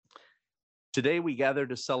Today, we gather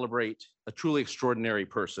to celebrate a truly extraordinary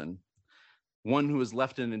person, one who has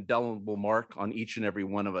left an indelible mark on each and every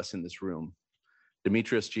one of us in this room,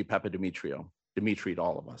 Dimitrios G. Papadimitriou, Dimitri to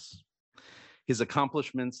all of us. His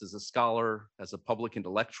accomplishments as a scholar, as a public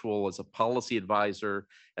intellectual, as a policy advisor,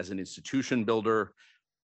 as an institution builder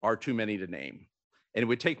are too many to name. And it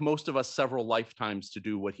would take most of us several lifetimes to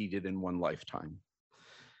do what he did in one lifetime.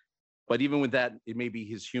 But even with that, it may be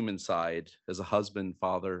his human side as a husband,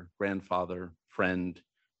 father, grandfather, friend,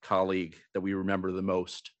 colleague that we remember the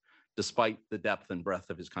most, despite the depth and breadth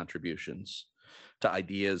of his contributions to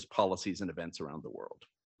ideas, policies, and events around the world.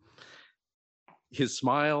 His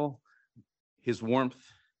smile, his warmth,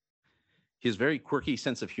 his very quirky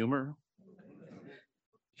sense of humor,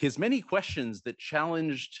 his many questions that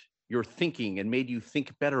challenged your thinking and made you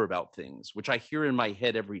think better about things, which I hear in my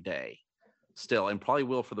head every day still, and probably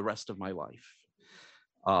will for the rest of my life.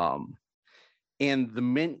 And the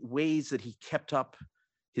many ways that he kept up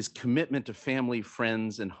his commitment to family,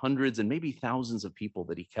 friends, and hundreds and maybe thousands of people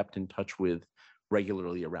that he kept in touch with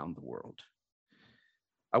regularly around the world.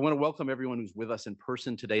 I want to welcome everyone who's with us in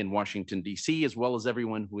person today in Washington, D.C., as well as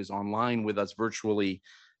everyone who is online with us virtually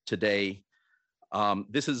today.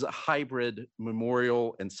 This is a hybrid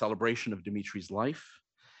memorial and celebration of Dimitri's life.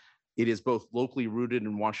 It is both locally rooted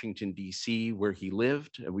in Washington, D.C., where he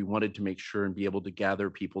lived, and we wanted to make sure and be able to gather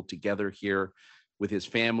people together here with his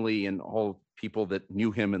family and all people that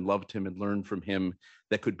knew him and loved him and learned from him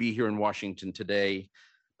that could be here in Washington today.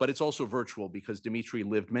 But it's also virtual because Dimitri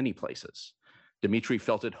lived many places. Dimitri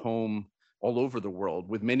felt at home all over the world.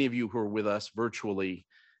 With many of you who are with us virtually,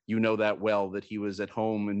 you know that well, that he was at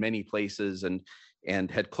home in many places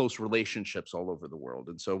and had close relationships all over the world.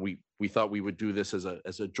 And so we thought we would do this as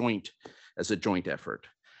a joint effort.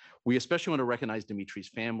 We especially want to recognize Dimitri's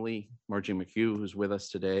family, Margie McHugh, who's with us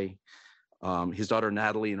today, his daughter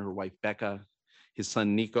Natalie and her wife Becca, his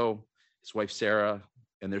son Nico, his wife Sarah,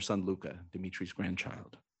 and their son Luca, Dimitri's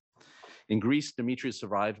grandchild. In Greece, Dimitri is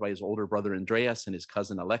survived by his older brother Andreas and his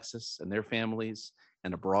cousin Alexis and their families,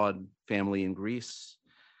 and a broad family in Greece.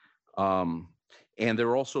 And there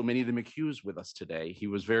are also many of the McHughes with us today. He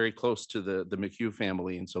was very close to the McHugh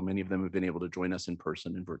family, and so many of them have been able to join us in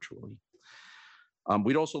person and virtually.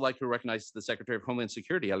 We'd also like to recognize the Secretary of Homeland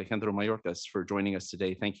Security, Alejandro Mayorkas, for joining us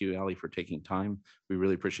today. Thank you, Ali, for taking time. We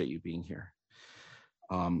really appreciate you being here.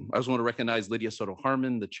 I also want to recognize Lydia Soto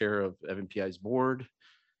Harmon, the chair of FNPI's board,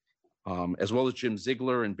 as well as Jim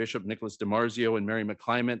Ziegler and Bishop Nicholas DiMarzio and Mary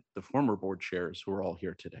McClimate, the former board chairs, who are all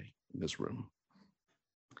here today in this room.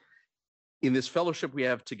 In this fellowship we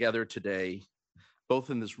have together today, both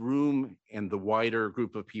in this room and the wider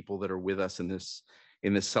group of people that are with us in this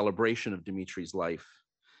celebration of Dimitri's life,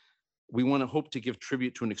 we want to hope to give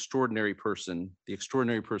tribute to an extraordinary person, the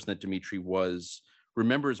extraordinary person that Dimitri was,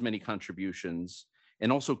 remember his many contributions,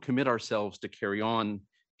 and also commit ourselves to carry on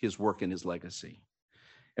his work and his legacy.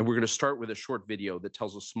 And we're going to start with a short video that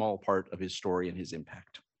tells a small part of his story and his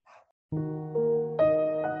impact.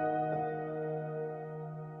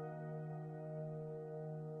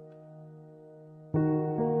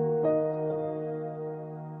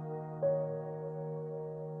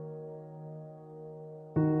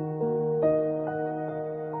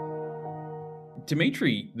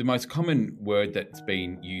 Dimitri, the most common word that's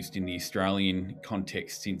been used in the Australian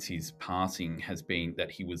context since his passing has been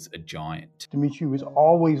that he was a giant. Dimitri was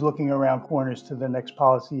always looking around corners to the next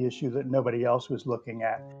policy issue that nobody else was looking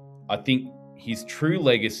at. I think his true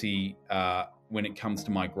legacy when it comes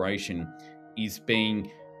to migration is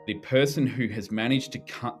being the person who has managed to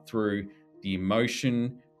cut through the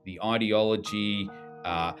emotion, the ideology,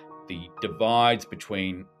 the divides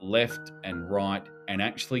between left and right, and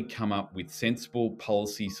actually come up with sensible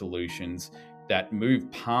policy solutions that move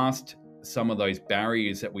past some of those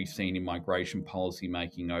barriers that we've seen in migration policy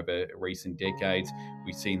making over recent decades.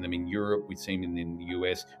 We've seen them in Europe, we've seen them in the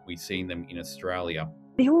US, we've seen them in Australia.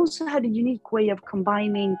 He also had a unique way of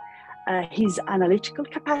combining his analytical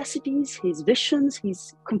capacities, his visions,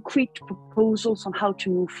 his concrete proposals on how to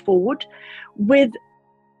move forward with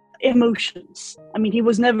emotions. I mean, he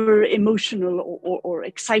was never emotional or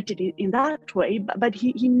excited in that way, but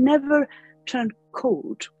he never turned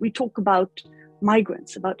cold. We talk about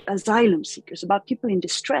migrants, about asylum seekers, about people in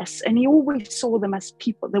distress, and he always saw them as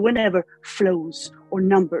people. There were never flows or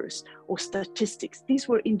numbers or statistics. These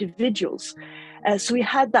were individuals. So he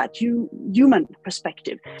had that human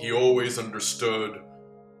perspective. He always understood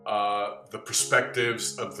the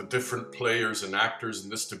perspectives of the different players and actors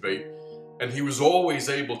in this debate. And he was always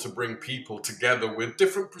able to bring people together with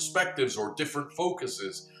different perspectives or different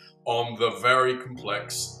focuses on the very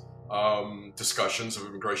complex discussions of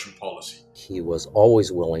immigration policy. He was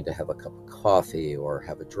always willing to have a cup of coffee or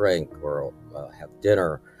have a drink or have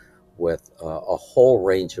dinner with a whole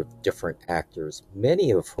range of different actors,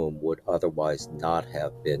 many of whom would otherwise not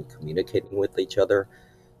have been communicating with each other.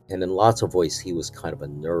 And in lots of ways, he was kind of a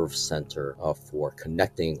nerve center for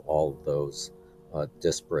connecting all of those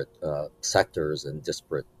disparate sectors and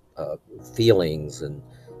disparate feelings and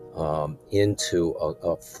into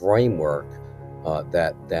a framework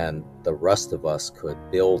that then the rest of us could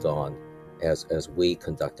build on as we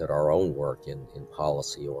conducted our own work in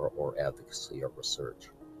policy or advocacy or research.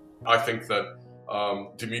 I think that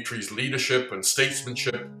Dimitri's leadership and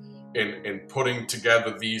statesmanship in putting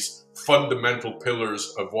together these fundamental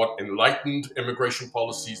pillars of what enlightened immigration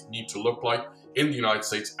policies need to look like in the United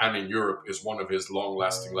States and in Europe is one of his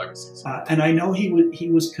long-lasting legacies. And I know he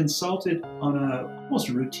was consulted on a almost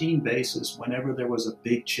routine basis whenever there was a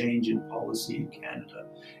big change in policy in Canada.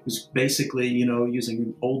 It was basically,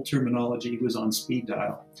 using old terminology, he was on speed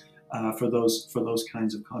dial for those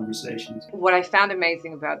kinds of conversations. What I found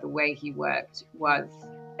amazing about the way he worked was,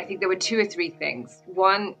 I think there were 2 or 3 things.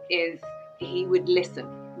 One is he would listen,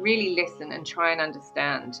 really listen and try and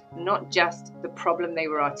understand not just the problem they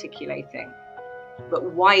were articulating, but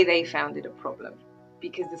why they found it a problem.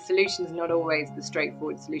 Because the solution is not always the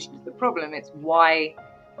straightforward solution to the problem. It's why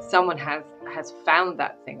someone has found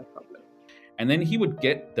that thing a problem. And then he would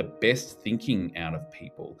get the best thinking out of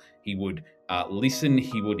people. He would listen,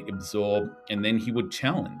 he would absorb, and then he would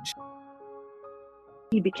challenge.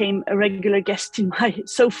 He became a regular guest in my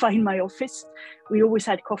sofa in my office. We always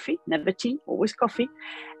had coffee, never tea, always coffee.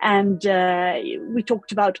 And we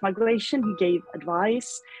talked about migration. He gave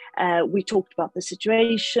advice. We talked about the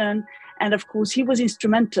situation. And of course, he was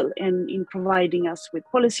instrumental in providing us with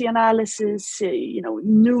policy analysis,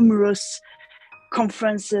 numerous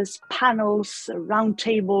conferences, panels,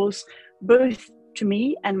 roundtables, both to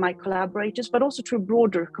me and my collaborators, but also to a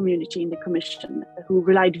broader community in the Commission who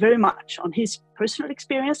relied very much on his personal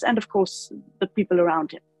experience and, of course, the people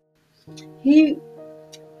around him. He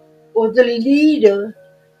was the leader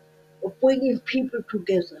of bringing people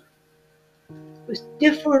together with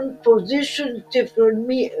different positions, different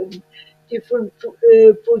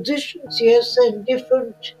positions, yes, and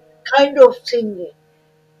different kind of thinking.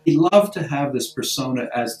 He loved to have this persona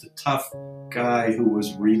as the tough guy who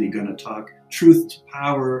was really going to talk truth to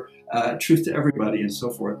power, truth to everybody, and so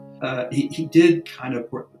forth. He did kind of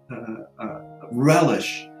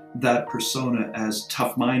relish that persona as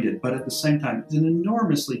tough-minded, but at the same time, he's an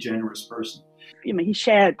enormously generous person. He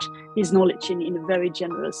shared his knowledge in a very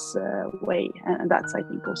generous way, and that's, I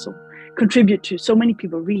think, also contribute to so many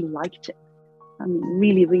people really liked him. I mean,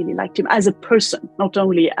 really, really liked him as a person, not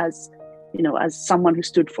only as someone who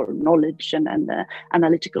stood for knowledge and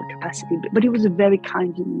analytical capacity, but he was a very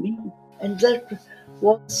kind human being. And that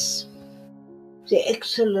was the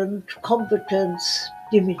excellent competence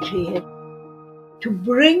Dimitri had to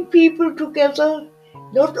bring people together,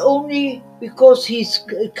 not only because he's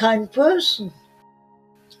a kind person,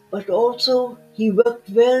 but also he worked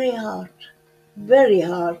very hard,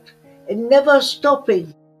 and never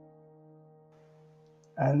stopping.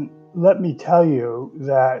 And let me tell you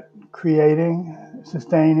that creating,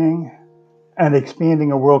 sustaining, and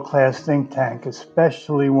expanding a world-class think tank,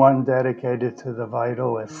 especially one dedicated to the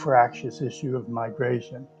vital and fractious issue of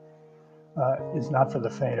migration, is not for the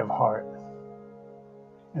faint of heart.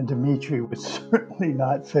 And Dimitri was certainly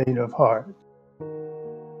not faint of heart.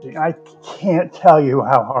 I can't tell you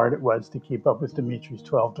how hard it was to keep up with Dimitri's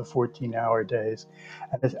 12 to 14-hour days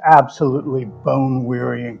and his absolutely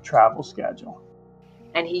bone-wearying travel schedule.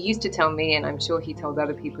 And he used to tell me, and I'm sure he told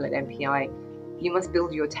other people at MPI, you must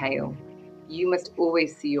build your tale. You must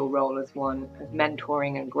always see your role as one of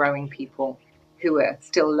mentoring and growing people who are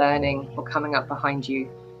still learning or coming up behind you,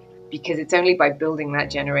 because it's only by building that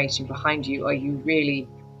generation behind you are you really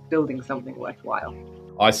building something worthwhile.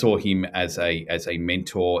 I saw him as a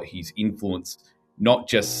mentor. He's influenced not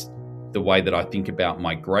just the way that I think about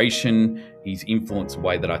migration, he's influenced the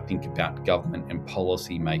way that I think about government and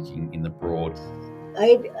policy making in the broad.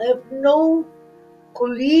 I have no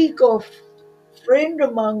colleague or friend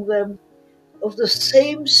among them of the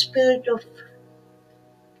same spirit of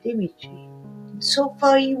Dimitri. So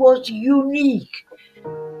far he was unique.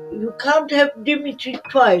 You can't have Dimitri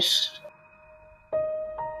twice.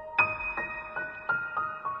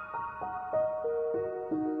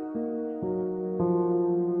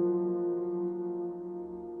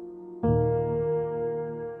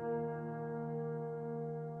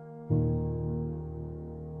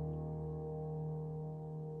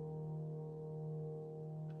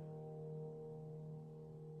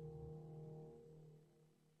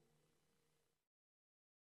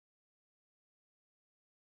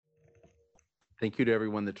 Thank you to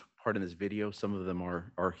everyone that took part in this video. Some of them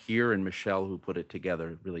are here, and Michelle, who put it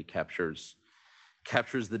together, really captures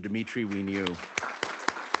the Dimitri we knew.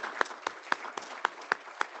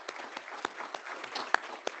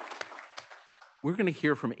 We're going to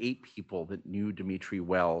hear from 8 people that knew Dimitri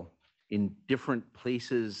well in different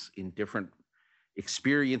places, in different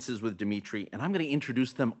experiences with Dimitri, and I'm going to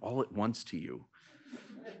introduce them all at once to you,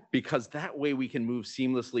 because that way we can move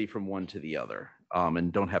seamlessly from one to the other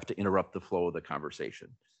and don't have to interrupt the flow of the conversation.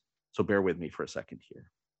 So bear with me for a second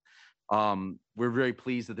here. We're very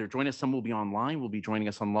pleased that they're joining us. Some will be online, will be joining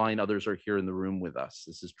us online. Others are here in the room with us.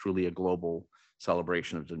 This is truly a global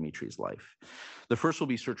celebration of Dimitri's life. The first will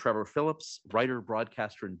be Sir Trevor Phillips, writer,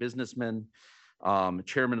 broadcaster, and businessman,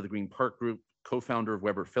 chairman of the Green Park Group, co-founder of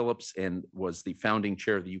Weber Phillips, and was the founding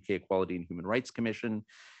chair of the UK Equality and Human Rights Commission.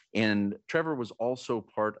 And Trevor was also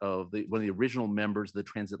part of one of the original members of the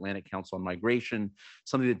Transatlantic Council on Migration,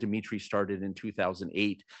 something that Dimitri started in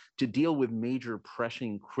 2008 to deal with major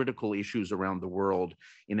pressing critical issues around the world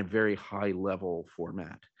in a very high level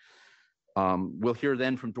format. We'll hear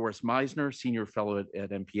then from Doris Meisner, senior fellow at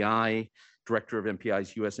MPI, director of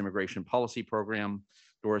MPI's US Immigration Policy Program.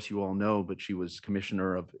 Doris, you all know, but she was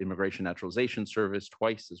Commissioner of Immigration Naturalization Service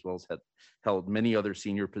twice, as well as had held many other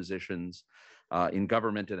senior positions in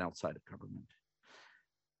government and outside of government.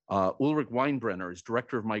 Ulrich Weinbrenner is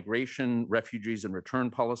Director of Migration, Refugees, and Return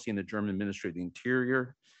Policy in the German Ministry of the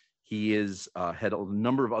Interior. He has had a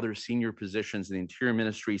number of other senior positions in the Interior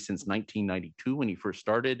Ministry since 1992 when he first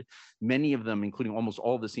started, many of them, including almost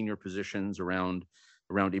all the senior positions around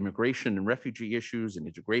immigration and refugee issues and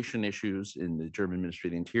integration issues in the German Ministry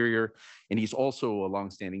of the Interior. And he's also a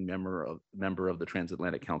longstanding member of the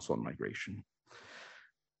Transatlantic Council on Migration.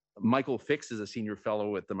 Michael Fix is a senior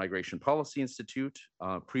fellow at the Migration Policy Institute,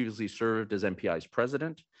 previously served as MPI's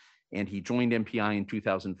president, and he joined MPI in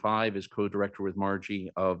 2005 as co-director with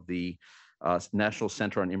Margie of the National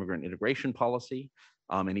Center on Immigrant Integration Policy,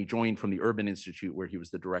 and he joined from the Urban Institute, where he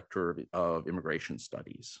was the director of immigration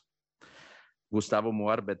studies. Gustavo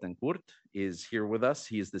Moar Betancourt is here with us.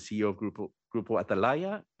 He is the CEO of Grupo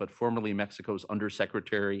Atalaya, but formerly Mexico's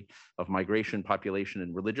Undersecretary of Migration, Population,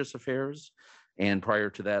 and Religious Affairs. And prior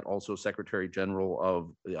to that, also Secretary General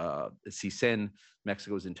of CISEN,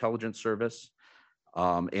 Mexico's intelligence service,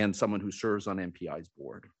 and someone who serves on MPI's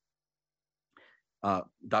board.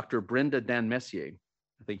 Dr. Brenda Dan Messier,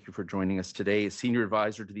 thank you for joining us today, is Senior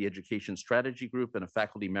Advisor to the Education Strategy Group and a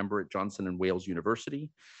faculty member at Johnson & Wales University.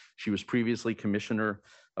 She was previously Commissioner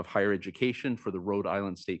of Higher Education for the Rhode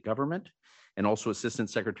Island State Government and also Assistant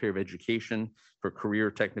Secretary of Education for Career,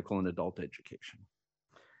 Technical, and Adult Education.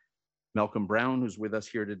 Malcolm Brown, who's with us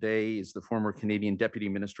here today, is the former Canadian Deputy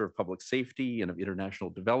Minister of Public Safety and of International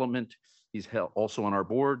Development. He's also on our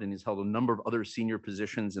board, and he's held a number of other senior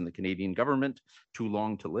positions in the Canadian government, too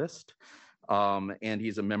long to list. And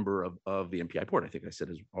he's a member of the MPI board, I think I said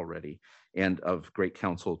already, and of great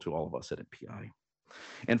counsel to all of us at MPI.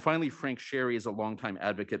 And finally, Frank Sherry is a longtime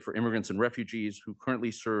advocate for immigrants and refugees who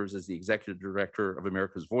currently serves as the Executive Director of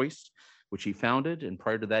America's Voice, which he founded. And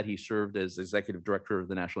prior to that, he served as Executive Director of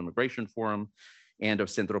the National Immigration Forum and of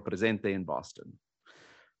Centro Presente in Boston.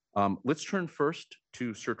 Let's turn first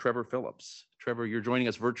to Sir Trevor Phillips. Trevor, you're joining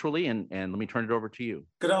us virtually, and let me turn it over to you.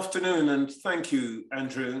 Good afternoon, and thank you,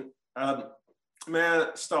 Andrew. May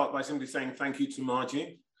I start by simply saying thank you to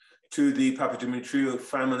Margie, to the Papadimitriou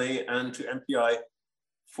family, and to MPI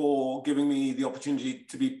for giving me the opportunity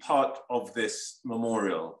to be part of this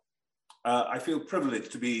memorial. I feel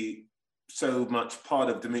privileged to be so much part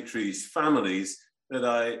of Dimitri's families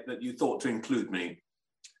that you thought to include me.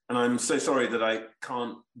 And I'm so sorry that I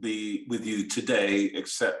can't be with you today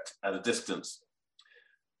except at a distance.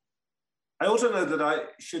 I also know that I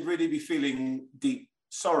should really be feeling deep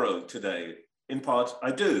sorrow today. In part,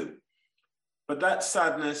 I do. But that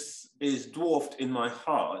sadness is dwarfed in my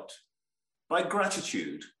heart by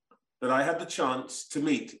gratitude that I had the chance to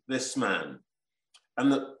meet this man.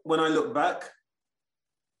 And that when I look back,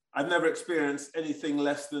 I've never experienced anything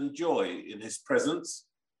less than joy in his presence,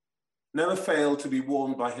 never failed to be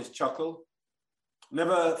warmed by his chuckle,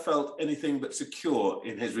 never felt anything but secure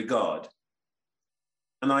in his regard.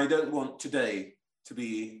 And I don't want today to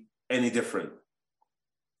be any different.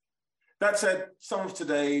 That said, some of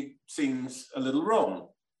today seems a little wrong.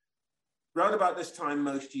 Round about this time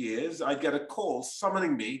most years, I'd get a call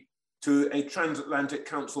summoning me to a Transatlantic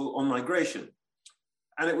Council on Migration.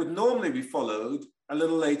 And it would normally be followed a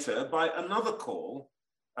little later by another call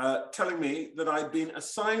telling me that I'd been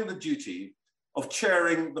assigned the duty of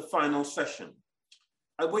chairing the final session,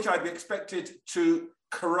 at which I'd be expected to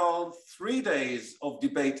corral 3 days of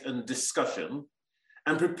debate and discussion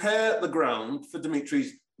and prepare the ground for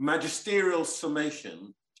Dimitri's magisterial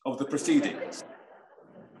summation of the proceedings,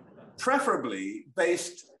 preferably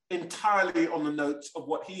based entirely on the notes of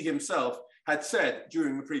what he himself had said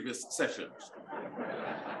during the previous sessions.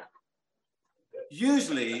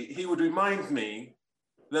 Usually, he would remind me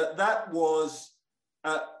that that was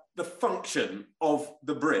the function of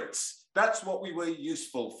the Brits. That's what we were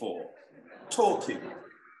useful for, talking,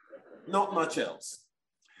 not much else.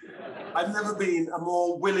 I've never been a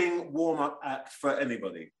more willing warm-up act for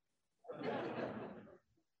anybody.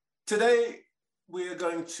 Today, we are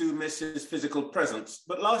going to miss his physical presence,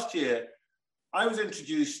 but last year, I was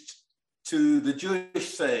introduced to the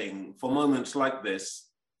Jewish saying for moments like this,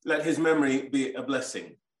 let his memory be a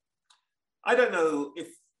blessing. I don't know if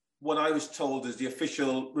what I was told is the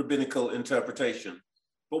official rabbinical interpretation,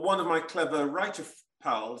 but one of my clever writer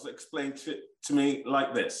pals explained to me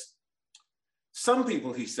like this. Some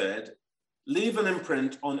people, he said, leave an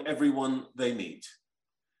imprint on everyone they meet.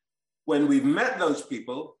 When we've met those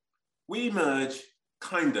people, we emerge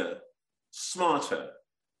kinder, smarter,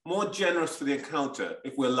 more generous for the encounter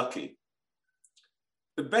if we're lucky.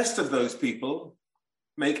 The best of those people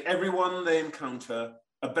make everyone they encounter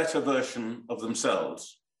a better version of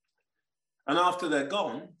themselves. And after they're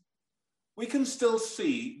gone, we can still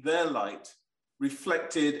see their light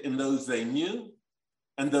reflected in those they knew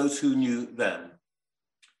and those who knew them.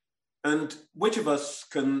 And which of us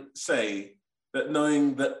can say that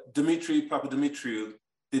knowing that Dimitri Papadimitriou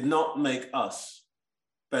did not make us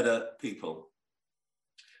better people?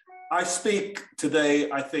 I speak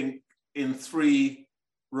today, I think, in three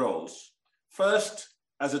roles. First,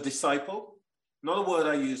 as a disciple, not a word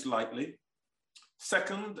I use lightly.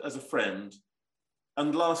 Second, as a friend.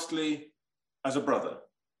 And lastly, as a brother.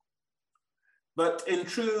 But in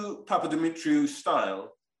true Papadimitriou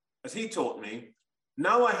style, as he taught me,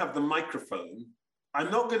 now I have the microphone, I'm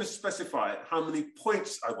not going to specify how many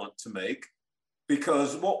points I want to make,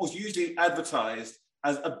 because what was usually advertised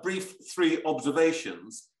as a brief 3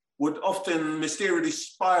 observations would often mysteriously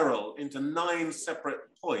spiral into 9 separate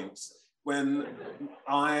points when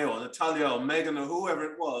I or Natalia or Megan or whoever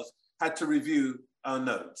it was had to review our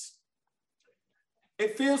notes.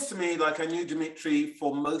 It feels to me like I knew Dimitri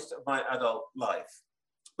for most of my adult life,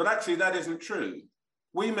 but actually that isn't true.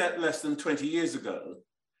 We met less than 20 years ago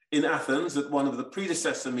in Athens at one of the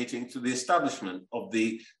predecessor meetings to the establishment of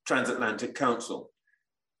the Transatlantic Council.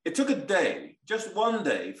 It took a day, just one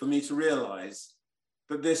day, for me to realize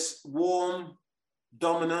that this warm,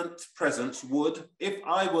 dominant presence would, if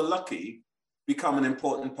I were lucky, become an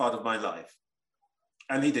important part of my life.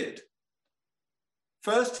 And he did.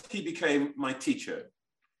 First, he became my teacher.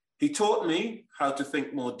 He taught me how to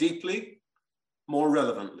think more deeply, more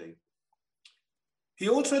relevantly. He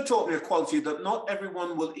also taught me a quality that not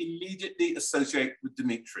everyone will immediately associate with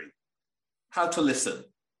Dimitri: how to listen.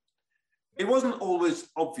 It wasn't always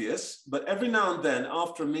obvious, but every now and then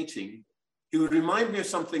after a meeting, he would remind me of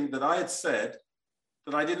something that I had said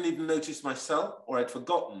that I didn't even notice myself or I'd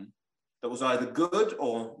forgotten, that was either good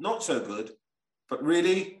or not so good, but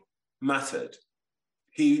really mattered.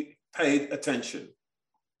 He paid attention.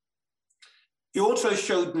 He also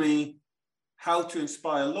showed me how to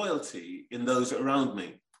inspire loyalty in those around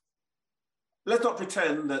me. Let's not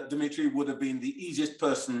pretend that Dimitri would have been the easiest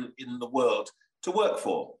person in the world to work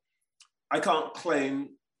for. I can't claim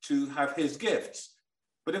to have his gifts,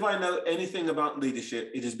 but if I know anything about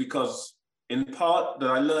leadership, it is because, in part,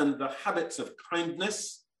 that I learned the habits of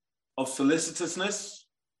kindness, of solicitousness,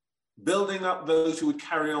 building up those who would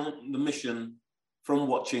carry on the mission from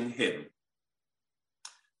watching him.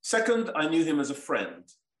 Second, I knew him as a friend.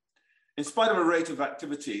 In spite of a rate of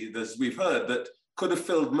activity, as we've heard, that could have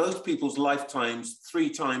filled most people's lifetimes 3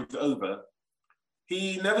 times over,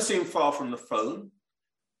 he never seemed far from the phone.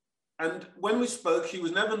 And when we spoke, he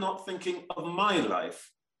was never not thinking of my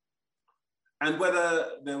life. And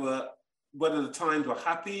whether the times were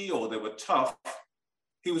happy or they were tough,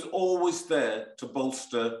 he was always there to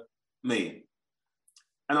bolster me.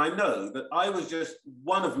 And I know that I was just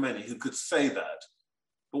one of many who could say that.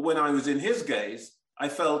 But when I was in his gaze, I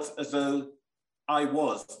felt as though I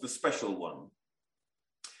was the special one.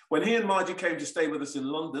 When he and Margie came to stay with us in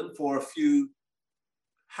London for a few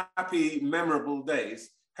happy, memorable days,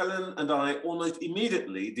 Helen and I almost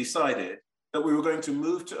immediately decided that we were going to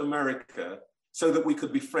move to America so that we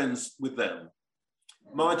could be friends with them.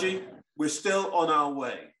 Margie, we're still on our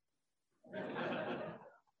way.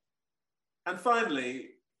 And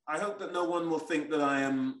finally, I hope that no one will think that I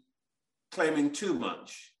am claiming too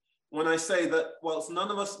much when I say that whilst none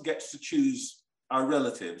of us gets to choose our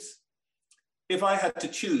relatives, if I had to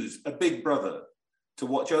choose a big brother to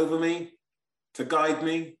watch over me, to guide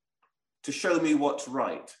me, to show me what's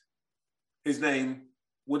right. His name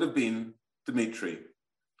would have been Dimitri.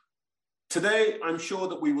 Today, I'm sure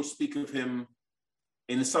that we will speak of him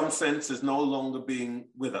in some sense as no longer being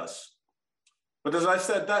with us. But as I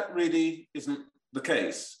said, that really isn't the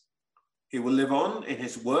case. He will live on in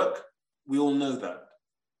his work. We all know that.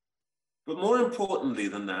 But more importantly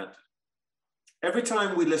than that, every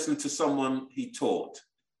time we listen to someone he taught,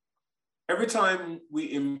 every time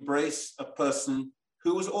we embrace a person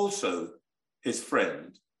who was also his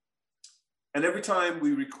friend, and every time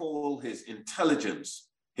we recall his intelligence,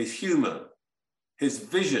 his humor, his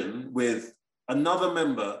vision with another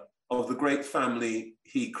member of the great family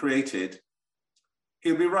he created,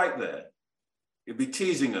 he'll be right there. He'll be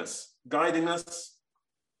teasing us, guiding us,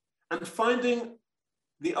 and finding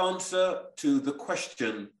the answer to the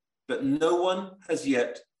question that no one has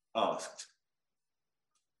yet asked.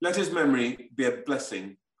 Let his memory be a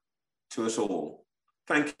blessing to us all.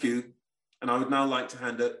 Thank you. And I would now like to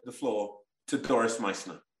hand the floor to Doris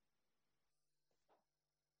Meissner.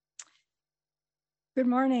 Good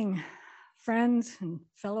morning, friends and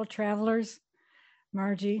fellow travelers,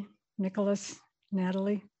 Margie, Nicholas,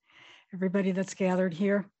 Natalie, everybody that's gathered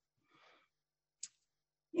here.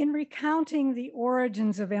 In recounting the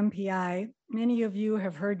origins of MPI, many of you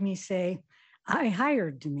have heard me say, I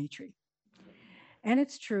hired Dimitri. And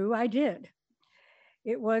it's true, I did.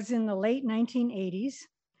 It was in the late 1980s,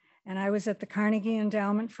 and I was at the Carnegie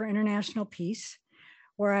Endowment for International Peace,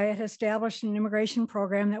 where I had established an immigration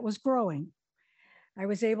program that was growing. I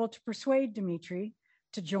was able to persuade Dimitri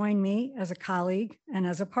to join me as a colleague and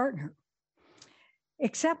as a partner.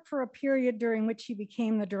 Except for a period during which he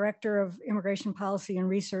became the Director of Immigration Policy and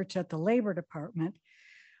Research at the Labor Department,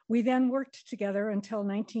 we then worked together until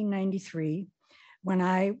 1993, when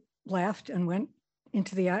I left and went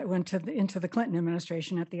into the Clinton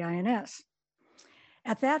administration at the INS.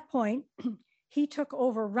 At that point, he took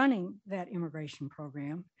over running that immigration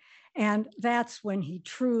program, and that's when he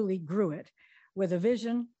truly grew it with a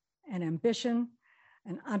vision, an ambition,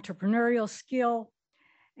 an entrepreneurial skill,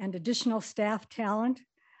 and additional staff talent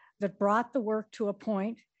that brought the work to a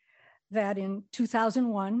point that in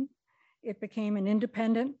 2001, it became an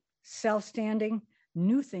independent, self-standing,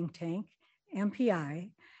 new think tank, MPI,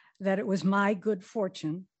 that it was my good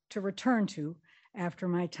fortune to return to after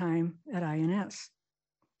my time at INS.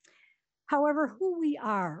 However, who we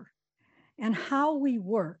are and how we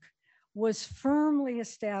work was firmly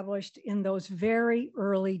established in those very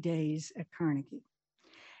early days at Carnegie.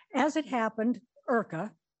 As it happened,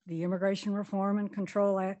 IRCA, the Immigration Reform and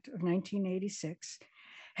Control Act of 1986,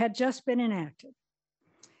 had just been enacted.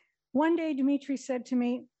 One day, Dimitri said to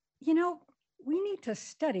me, you know, we need to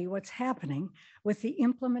study what's happening with the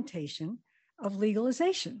implementation of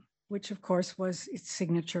legalization, which of course was its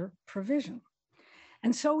signature provision.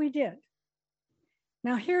 And so we did.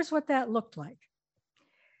 Now here's what that looked like.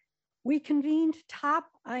 We convened top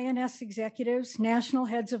INS executives, national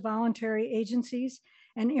heads of voluntary agencies,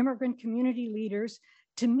 and immigrant community leaders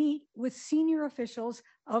to meet with senior officials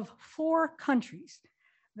of 4 countries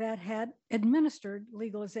that had administered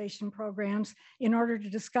legalization programs in order to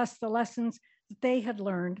discuss the lessons that they had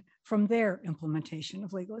learned from their implementation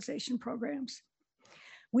of legalization programs.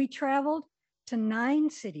 We traveled to 9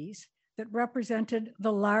 cities that represented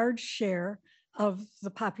the large share of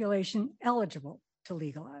the population eligible to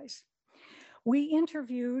legalize. We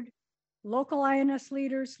interviewed local INS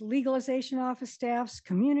leaders, legalization office staffs,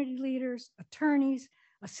 community leaders, attorneys,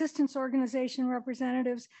 assistance organization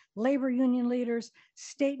representatives, labor union leaders,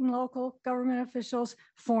 state and local government officials,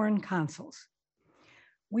 foreign consuls.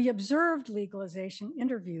 We observed legalization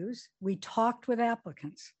interviews. We talked with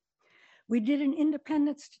applicants. We did an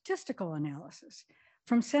independent statistical analysis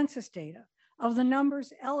from census data of the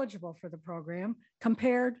numbers eligible for the program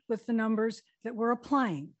compared with the numbers that were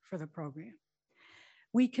applying for the program.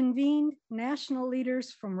 We convened national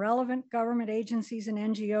leaders from relevant government agencies and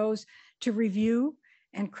NGOs to review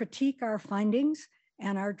and critique our findings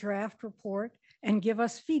and our draft report and give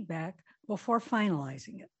us feedback before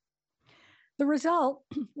finalizing it. The result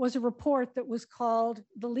was a report that was called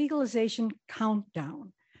the Legalization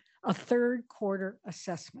Countdown, a 3rd quarter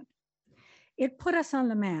assessment. It put us on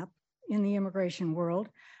the map in the immigration world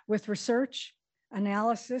with research,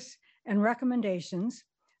 analysis, and recommendations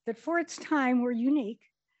that for its time were unique,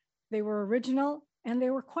 they were original, and they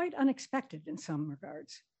were quite unexpected in some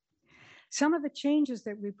regards. Some of the changes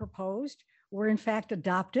that we proposed were in fact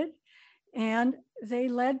adopted, and they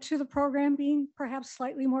led to the program being perhaps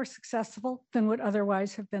slightly more successful than would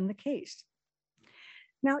otherwise have been the case.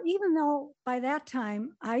 Now, even though by that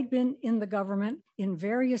time I'd been in the government in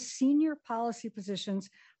various senior policy positions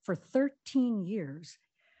for 13 years,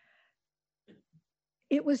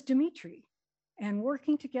 it was Dimitri. And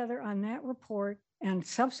working together on that report and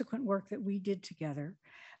subsequent work that we did together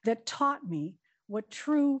that taught me what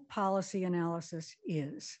true policy analysis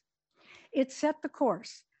is. It set the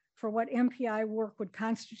course for what MPI work would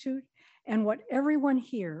constitute and what everyone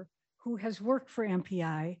here who has worked for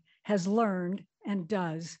MPI has learned and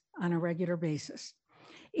does on a regular basis.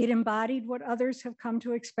 It embodied what others have come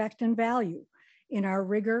to expect and value in our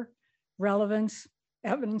rigor, relevance,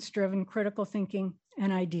 evidence-driven critical thinking,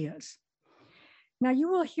 and ideas. Now, you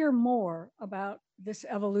will hear more about this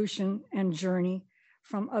evolution and journey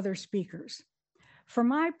from other speakers. For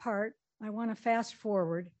my part, I want to fast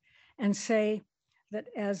forward and say that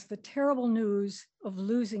as the terrible news of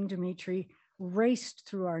losing Dimitri raced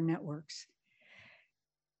through our networks,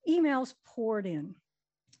 emails poured in.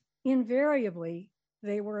 Invariably,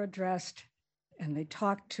 they were addressed and they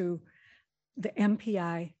talked to the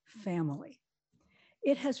MPI family.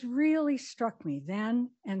 It has really struck me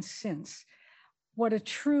then and since what a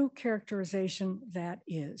true characterization that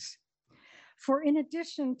is. For in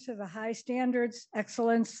addition to the high standards,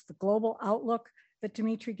 excellence, the global outlook that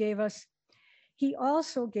Dimitri gave us, he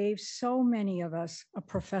also gave so many of us a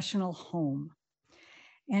professional home.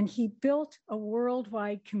 And he built a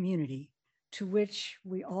worldwide community to which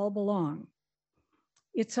we all belong.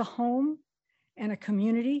 It's a home and a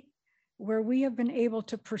community where we have been able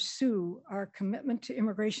to pursue our commitment to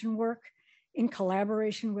immigration work in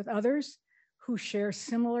collaboration with others who share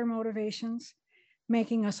similar motivations,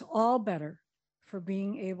 making us all better for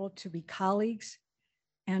being able to be colleagues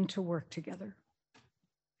and to work together.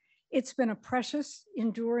 It's been a precious,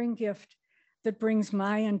 enduring gift that brings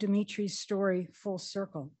my and Dimitri's story full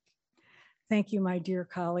circle. Thank you, my dear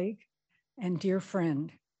colleague and dear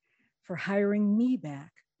friend, for hiring me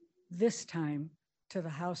back, this time to the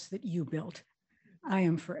house that you built. I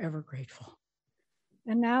am forever grateful.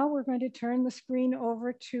 And now we're going to turn the screen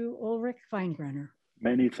over to Ulrich Weinbrenner.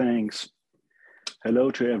 Many thanks. Hello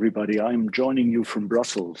to everybody. I'm joining you from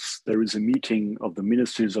Brussels. There is a meeting of the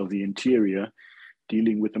Ministers of the Interior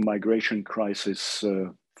dealing with the migration crisis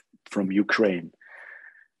from Ukraine.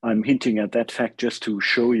 I'm hinting at that fact just to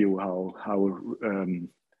show you how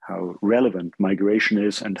relevant migration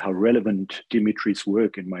is and how relevant Dimitri's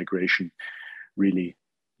work in migration really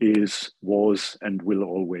is, was, and will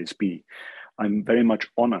always be. I'm very much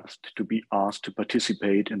honored to be asked to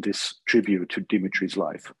participate in this tribute to Dimitri's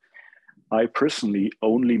life. I personally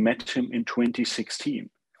only met him in 2016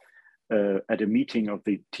 at a meeting of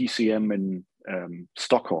the TCM in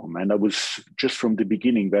Stockholm. And I was just from the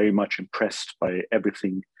beginning very much impressed by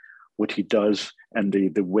everything, what he does and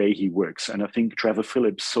the way he works. And I think Trevor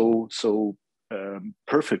Phillips so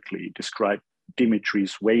perfectly described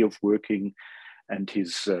Dimitri's way of working and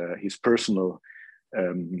his personal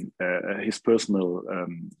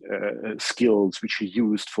skills which he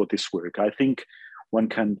used for this work. I think one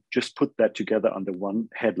can just put that together under one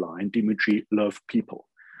headline: Dimitri loved people.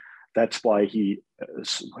 That's why he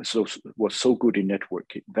was so good in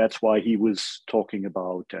networking. That's why he was talking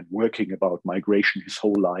about and working about migration his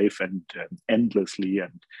whole life and endlessly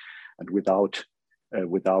and without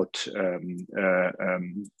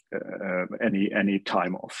any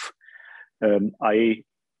time off.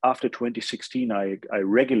 After 2016, I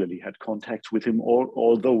regularly had contacts with him,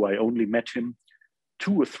 although I only met him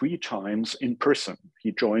 2 or 3 times in person.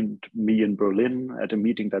 He joined me in Berlin at a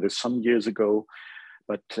meeting that is some years ago.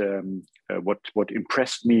 But what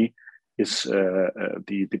impressed me is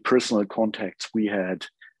the personal contacts we had,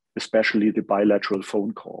 especially the bilateral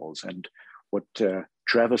phone calls. And what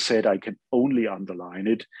Trevor said, I can only underline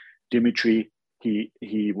it. Dimitri,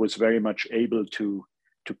 he was very much able to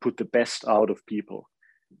put the best out of people.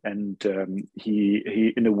 And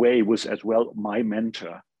he in a way was as well my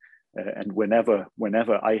mentor. And whenever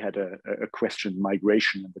I had a question,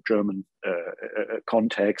 migration in the German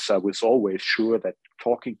context, I was always sure that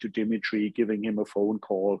talking to Dimitri, giving him a phone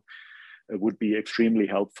call would be extremely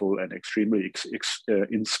helpful and extremely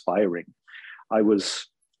inspiring. I was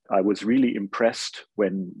really impressed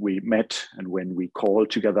when we met and when we called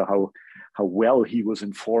together how well he was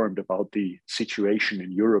informed about the situation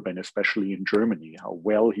in Europe and especially in Germany, how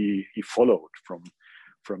well he followed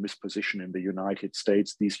from his position in the United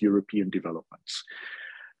States, these European developments.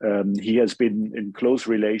 He has been in close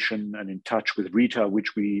relation and in touch with Rita,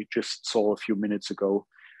 which we just saw a few minutes ago.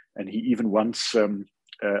 And he even once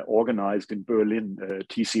organized in Berlin a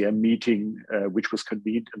TCM meeting, which was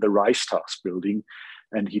convened in the Reichstag building.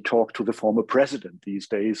 And he talked to the former president these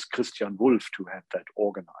days, Christian Wulff, to have that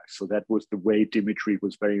organized. So that was the way Dimitri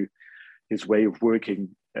was his way of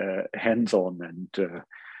working hands-on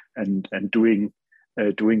and doing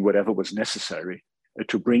doing whatever was necessary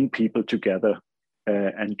to bring people together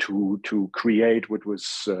and to create what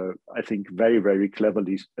was, I think, very, very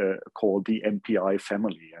cleverly called the MPI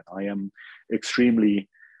family. And I am extremely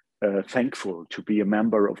thankful to be a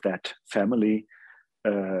member of that family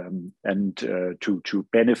and to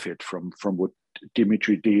benefit from what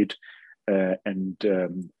Dimitri did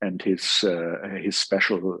and his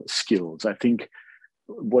special skills. I think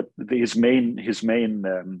what his main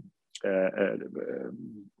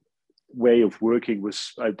way of working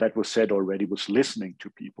was, that was said already, was listening to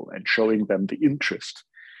people and showing them the interest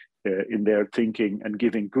in their thinking and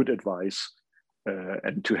giving good advice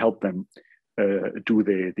and to help them do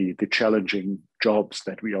the challenging jobs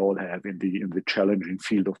that we all have in the challenging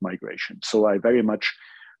field of migration. So I very much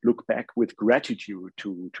look back with gratitude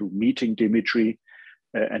to meeting Dimitri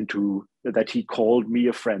and to that he called me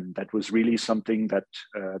a friend. That was really something that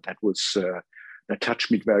that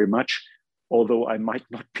touched me very much. Although I might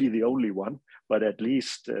not be the only one, but at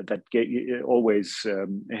least that always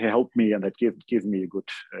helped me, and that gave me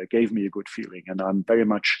a good feeling. And I'm very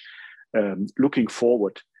much looking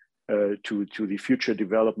forward to the future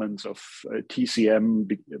developments of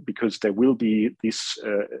TCM, because there will be this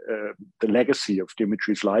the legacy of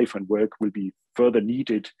Dimitri's life and work will be further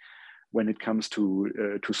needed when it comes to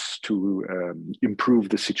improve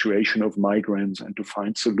the situation of migrants and to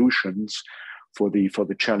find solutions for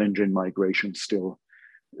the challenge in migration still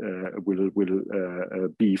will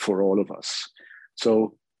be for all of us.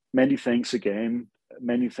 So many thanks again.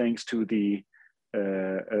 Many thanks to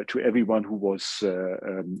everyone who was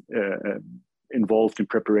involved in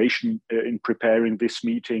preparing this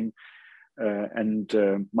meeting, and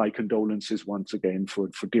my condolences once again for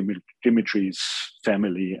Dimitri's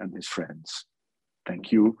family and his friends.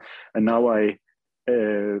 Thank you. And now I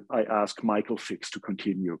ask Michael Fix to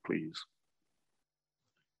continue, please.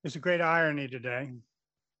 There's a great irony today.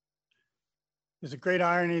 There's a great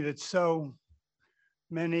irony that so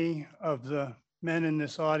many of the men in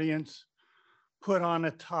this audience put on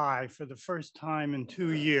a tie for the first time in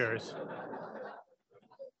 2 years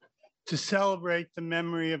to celebrate the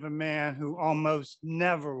memory of a man who almost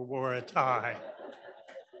never wore a tie.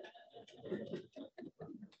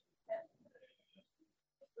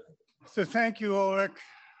 So thank you, Ulrich,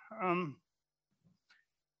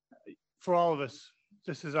 for all of us.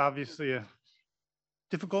 This is obviously a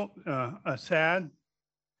difficult, a sad,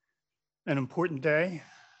 an important day.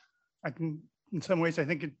 In some ways, I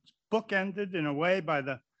think it's bookended in a way by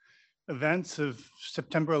the events of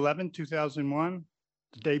September 11, 2001,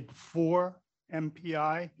 the day before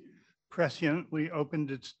MPI presciently opened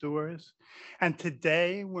its doors. And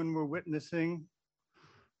today, when we're witnessing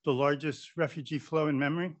the largest refugee flow in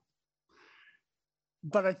memory.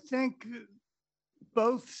 But I think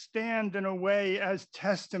both stand in a way as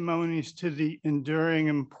testimonies to the enduring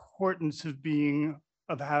importance of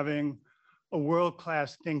having a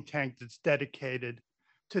world-class think tank that's dedicated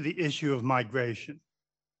to the issue of migration.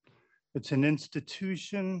 It's an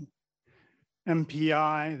institution,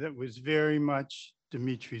 MPI, that was very much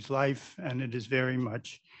Dimitri's life, and it is very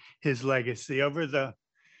much his legacy. Over the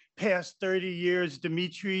past 30 years,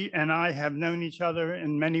 Dimitri and I have known each other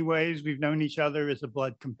in many ways. We've known each other as a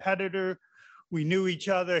blood competitor. We knew each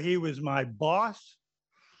other. He was my boss.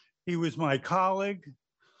 He was my colleague.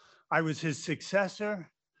 I was his successor.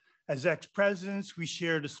 As ex-presidents, we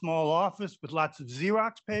shared a small office with lots of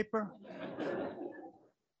Xerox paper.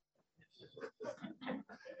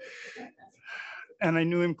 And I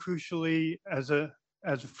knew him crucially as a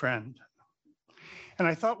friend. And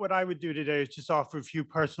I thought what I would do today is just offer a few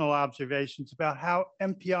personal observations about how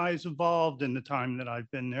MPI has evolved in the time that I've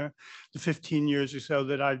been there, the 15 years or so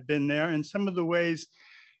that I've been there, and some of the ways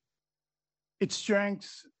its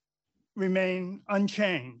strengths remain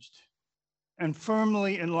unchanged and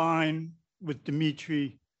firmly in line with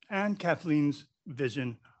Dimitri and Kathleen's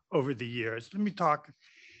vision over the years. Let me talk.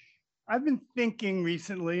 I've been thinking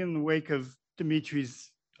recently in the wake of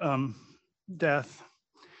Dimitri's death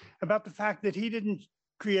about the fact that he didn't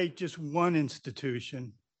create just one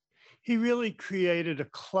institution. He really created a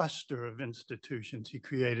cluster of institutions. He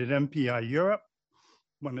created MPI Europe,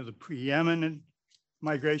 one of the preeminent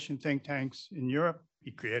migration think tanks in Europe.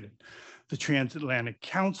 He created the Transatlantic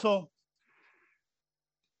Council.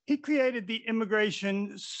 He created the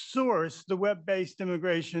Immigration Source, the web-based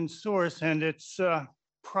Immigration Source, and its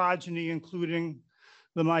progeny, including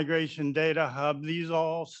the Migration Data Hub. These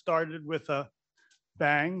all started with a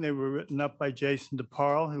bang. They were written up by Jason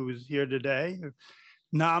DeParle, who is here today,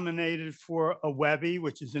 nominated for a Webby,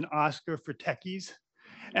 which is an Oscar for techies.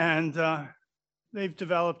 And they've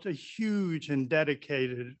developed a huge and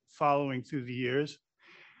dedicated following through the years.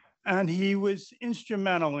 And he was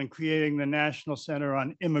instrumental in creating the National Center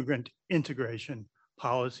on Immigrant Integration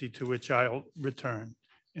Policy, to which I'll return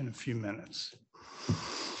in a few minutes.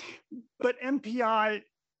 But MPI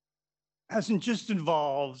hasn't just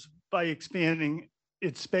evolved by expanding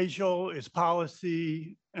its spatial, its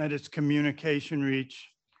policy, and its communication reach.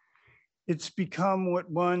 It's become what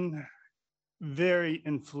one very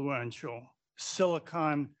influential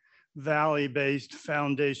Silicon Valley-based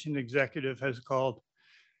foundation executive has called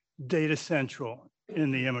data central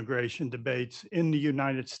in the immigration debates in the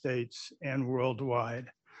United States and worldwide.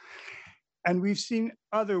 And we've seen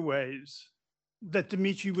other ways that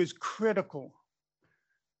Dimitri was critical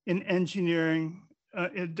in engineering,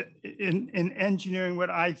 in engineering what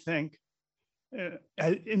I think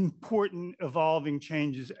important evolving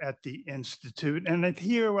changes at the Institute. And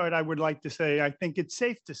here what I would like to say, I think it's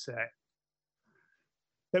safe to say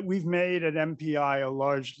that we've made at MPI a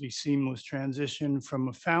largely seamless transition from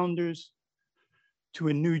a founders to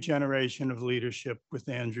a new generation of leadership with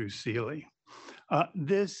Andrew Seeley.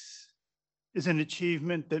 This is an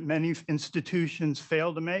achievement that many institutions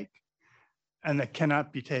fail to make and that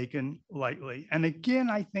cannot be taken lightly. And again,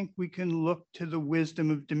 I think we can look to the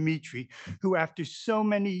wisdom of Dimitri, who after so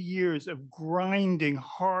many years of grinding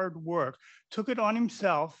hard work, took it on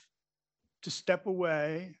himself to step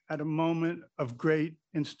away at a moment of great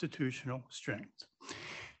institutional strength.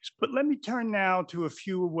 But let me turn now to a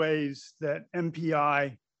few ways that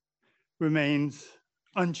MPI remains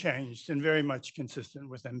unchanged and very much consistent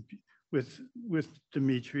with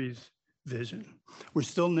Dimitri's vision. We're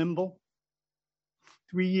still nimble.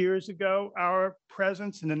 3 years ago, our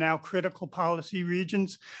presence in the now critical policy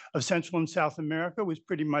regions of Central and South America was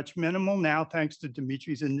pretty much minimal. Now, thanks to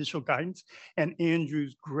Dimitri's initial guidance and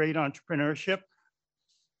Andrew's great entrepreneurship,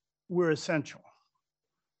 we're essential.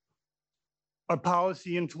 Our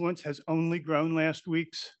policy influence has only grown. Last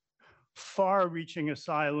week's far-reaching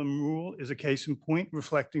asylum rule is a case in point,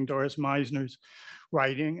 reflecting Doris Meisner's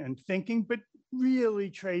writing and thinking, but really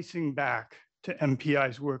tracing back to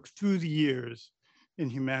MPI's work through the years in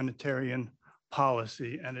humanitarian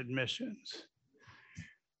policy and admissions.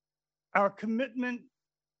 Our commitment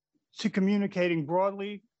to communicating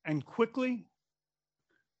broadly and quickly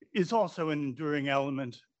is also an enduring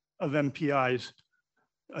element of MPI's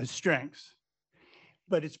strengths,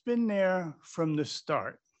 but it's been there from the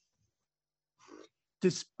start.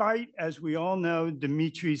 Despite, as we all know,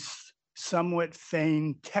 Dimitri's somewhat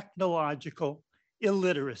feigned technological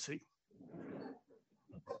illiteracy,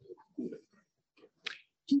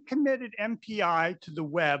 he committed MPI to the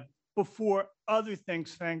web before other think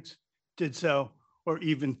tanks did so or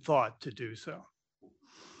even thought to do so.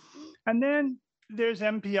 And then there's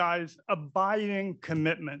MPI's abiding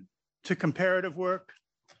commitment to comparative work.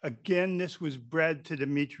 Again, this was bred to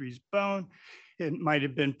Dimitri's bone. It might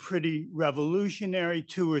have been pretty revolutionary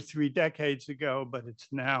 2 or 3 decades ago, but it's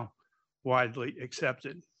now widely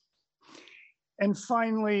accepted. And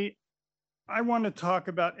finally, I want to talk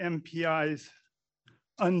about MPI's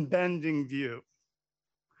unbending view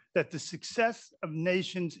that the success of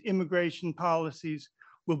nations' immigration policies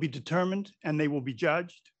will be determined and they will be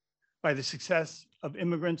judged by the success of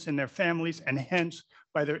immigrants and their families, and hence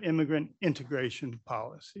by their immigrant integration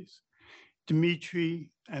policies. Dimitri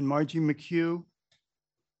and Margie McHugh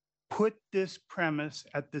put this premise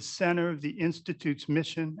at the center of the Institute's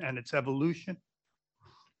mission and its evolution.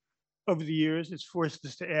 Over the years, it's forced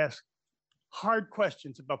us to ask hard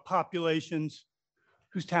questions about populations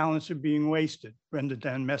whose talents are being wasted. Brenda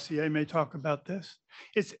Dan Messier may talk about this.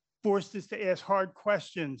 It's forced us to ask hard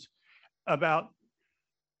questions about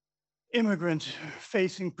immigrants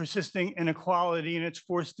facing persisting inequality, and it's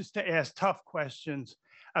forced us to ask tough questions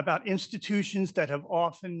about institutions that have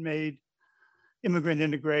often made immigrant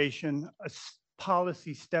integration a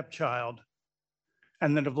policy stepchild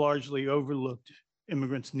and that have largely overlooked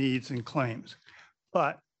immigrants' needs and claims.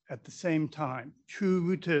 But at the same time,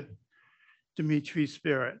 true to Dimitri's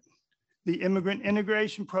spirit, the immigrant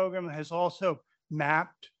integration program has also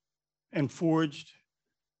mapped and forged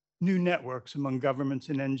new networks among governments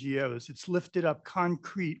and NGOs. It's lifted up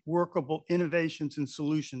concrete, workable innovations and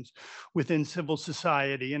solutions within civil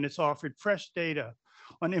society, and it's offered fresh data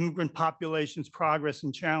on immigrant populations' progress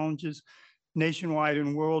and challenges nationwide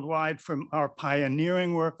and worldwide, from our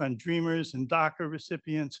pioneering work on Dreamers and DACA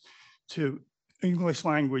recipients to English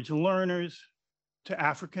language learners, to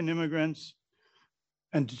African immigrants,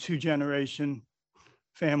 and to 2-generation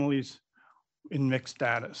families in mixed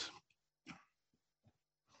status.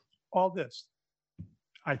 All this,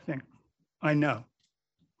 I think, I know,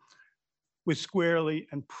 was squarely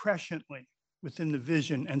and presciently within the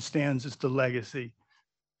vision and stands as the legacy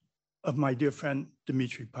of my dear friend,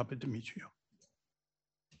 Dimitri Papadimitriou.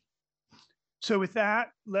 So with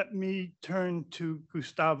that, let me turn to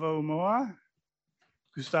Gustavo Moa.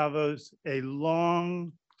 Gustavo's a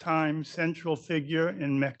long-time central figure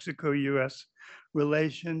in Mexico-US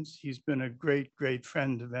relations. He's been a great, great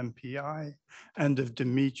friend of MPI and of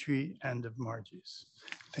Dimitri and of Margie's.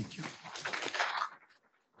 Thank you.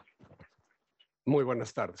 Muy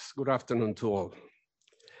buenas tardes. Good afternoon to all.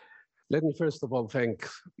 Let me first of all thank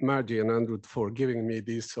Margie and Andrew for giving me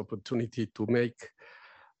this opportunity to make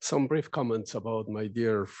some brief comments about my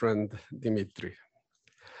dear friend Dimitri.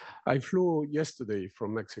 I flew yesterday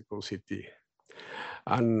from Mexico City,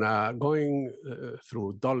 and going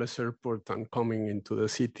through Dulles Airport and coming into the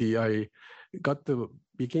city, I got to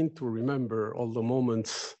begin to remember all the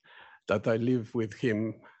moments that I lived with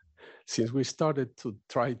him since we started to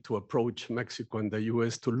try to approach Mexico and the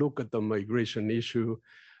US to look at the migration issue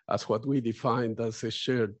as what we defined as a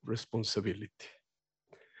shared responsibility.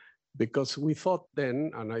 Because we thought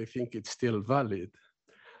then, and I think it's still valid,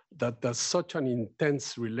 that there's such an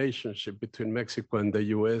intense relationship between Mexico and the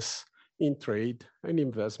US in trade and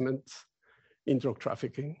investment, in drug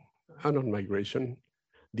trafficking, and on migration.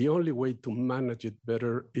 The only way to manage it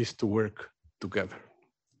better is to work together.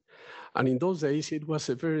 And in those days, it was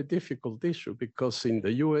a very difficult issue because in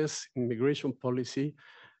the US, immigration policy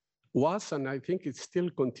was, and I think it still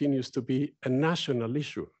continues to be, a national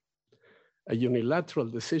issue. A unilateral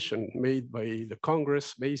decision made by the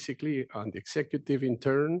Congress, basically, and the executive in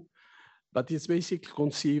turn, but it's basically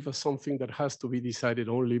conceived as something that has to be decided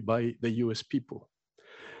only by the US people.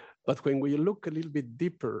 But when we look a little bit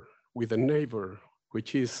deeper with a neighbor,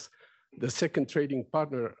 which is the second trading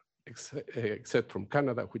partner, except from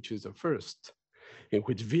Canada, which is the first, in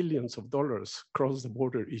which billions of dollars cross the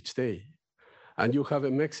border each day, and you have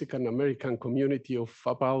a Mexican-American community of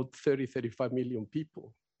about 30, 35 million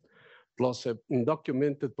people, plus an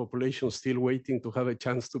undocumented population still waiting to have a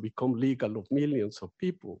chance to become legal of millions of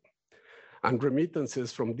people, and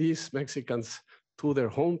remittances from these Mexicans to their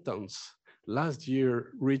hometowns last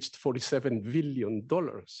year reached $47 billion.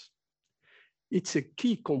 It's a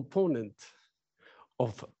key component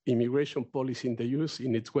of immigration policy in the US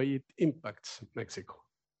in its way it impacts Mexico.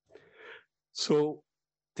 So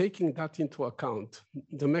taking that into account,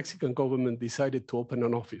 the Mexican government decided to open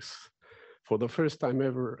an office for the first time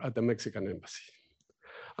ever at the Mexican embassy.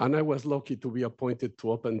 And I was lucky to be appointed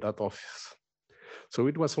to open that office. So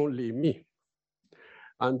it was only me.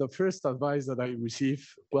 And the first advice that I received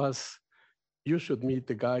was, you should meet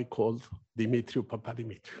a guy called Dimitri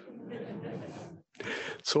Papadimitriou.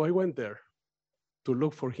 So I went there to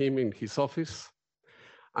look for him in his office.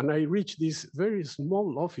 And I reached this very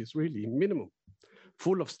small office, really, minimum,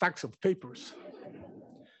 full of stacks of papers.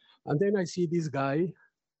 And then I see this guy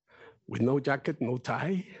with no jacket, no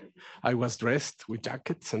tie. I was dressed with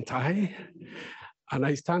jackets and tie. And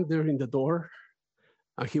I stand there in the door,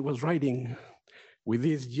 and he was writing with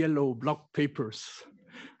these yellow block papers.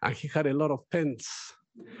 And he had a lot of pens,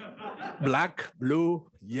 black, blue,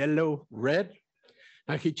 yellow, red.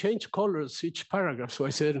 And he changed colors each paragraph. So I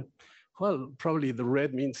said, well, probably the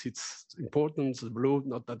red means it's important, the blue,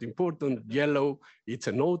 not that important, yellow, it's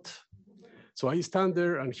a note. So I stand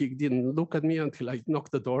there, and he didn't look at me until I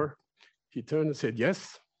knocked the door. He turned and said,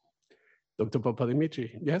 yes, Dr.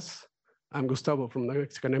 Papadimitriou, yes, I'm Gustavo from the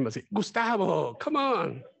Mexican embassy. Gustavo, come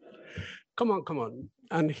on, come on, come on.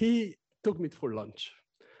 And he took me for lunch.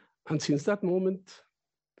 And since that moment,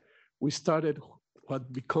 we started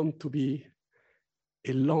what became to be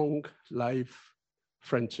a long life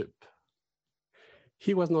friendship.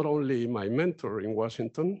 He was not only my mentor in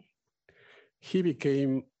Washington, he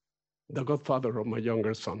became the godfather of my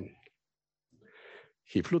younger son.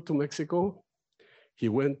 He flew to Mexico, he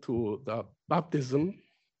went to the baptism,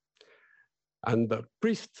 and the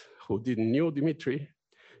priest who didn't know Dimitri,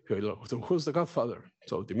 he was like, so who's the godfather?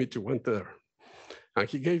 So Dimitri went there, and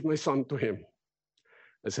he gave my son to him.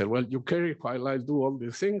 I said, well, you carry while I do all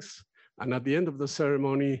these things. And at the end of the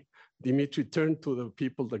ceremony, Dimitri turned to the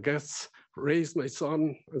people, the guests, raised my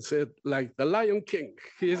son and said, like the Lion King,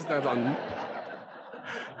 he is that one.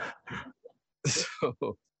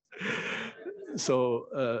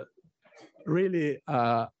 So really,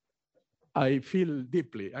 I feel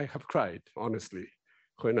deeply. I have cried, honestly,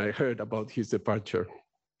 when I heard about his departure.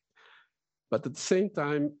 But at the same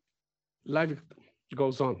time, life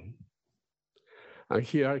goes on. And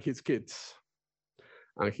here are his kids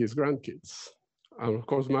and his grandkids, and of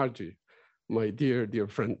course, Margie, my dear, dear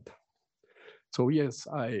friend. So yes,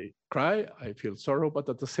 I cry, I feel sorrow, but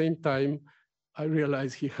at the same time, I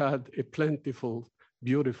realize he had a plentiful,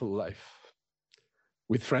 beautiful life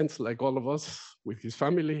with friends like all of us, with his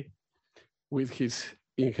family, with his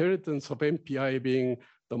inheritance of MPI being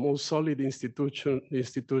the most solid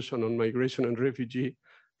institution on migration and refugee,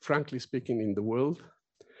 frankly speaking, in the world,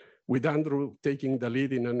 with Andrew taking the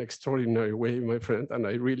lead in an extraordinary way, my friend, and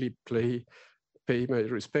I really pay my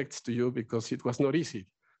respects to you because it was not easy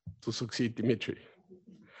to succeed Dimitri.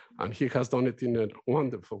 And he has done it in a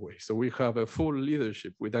wonderful way. So we have a full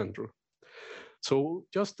leadership with Andrew. So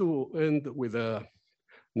just to end with a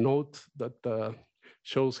note that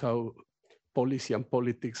shows how policy and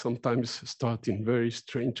politics sometimes start in very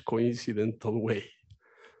strange, coincidental way.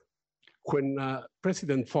 When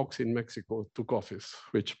President Fox in Mexico took office,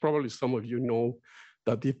 which probably some of you know,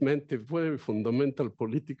 that it meant a very fundamental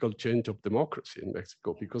political change of democracy in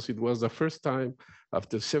Mexico, because it was the first time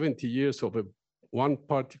after 70 years of a one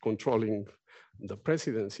party controlling the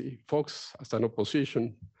presidency, Fox, as an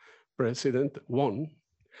opposition president, won.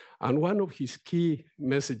 And one of his key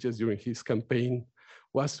messages during his campaign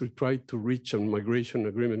was to try to reach a migration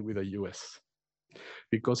agreement with the US.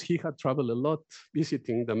 Because he had traveled a lot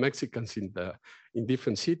visiting the Mexicans in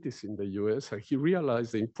different cities in the US, and he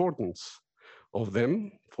realized the importance of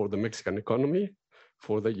them for the Mexican economy,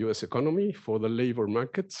 for the US economy, for the labor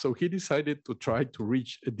market. So he decided to try to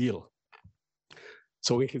reach a deal.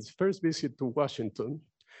 So in his first visit to Washington,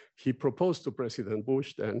 he proposed to President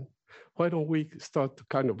Bush then, why don't we start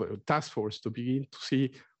kind of a task force to begin to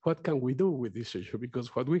see what can we do with this issue?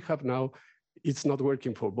 Because what we have now, it's not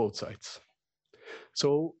working for both sides.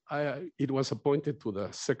 So it was appointed to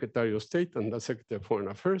the Secretary of State and the Secretary of Foreign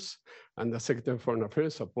Affairs, and the Secretary of Foreign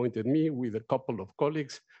Affairs appointed me with a couple of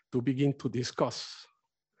colleagues to begin to discuss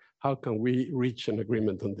how can we reach an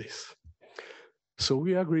agreement on this. So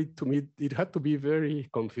we agreed to meet. It had to be very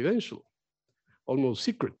confidential, almost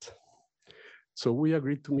secret. So we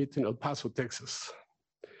agreed to meet in El Paso, Texas.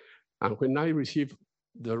 And when I received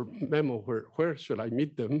the memo, where should I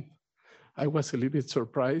meet them, I was a little bit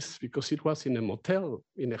surprised because it was in a motel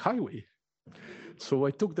in a highway. So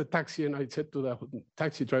I took the taxi and I said to the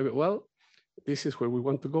taxi driver, well, this is where we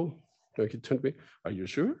want to go. And he turned to me, are you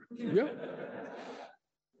sure? Yeah.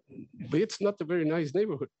 But it's not a very nice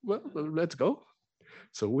neighborhood. Well, let's go.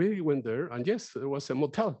 So we went there, and yes, there was a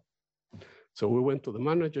motel. So we went to the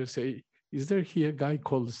manager, say, is there here a guy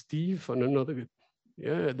called Steve and another?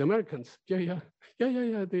 Yeah, the Americans. Yeah,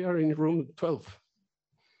 they are in room 12.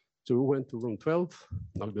 So we went to room 12,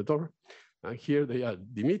 knocked the door, and here they are,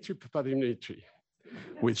 Dimitri Papadimitri,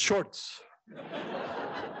 with shorts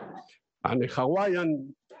and a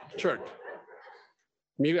Hawaiian shirt.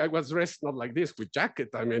 Me, I was dressed not like this, with jacket,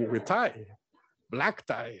 I mean, with tie, black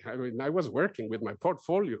tie. I mean, I was working with my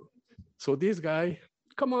portfolio. So this guy,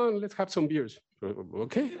 come on, let's have some beers.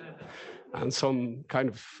 Okay. And some kind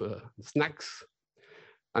of snacks.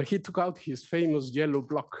 And he took out his famous yellow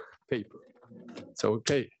block paper. So,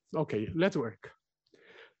 okay, let's work.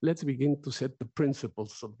 Let's begin to set the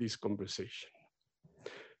principles of this conversation.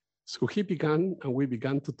 So he began, and we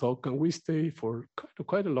began to talk, and we stayed for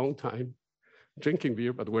quite a long time, drinking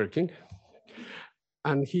beer, but working.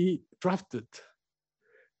 And he drafted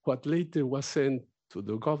what later was sent to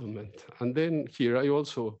the government. And then here I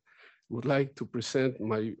also would like to present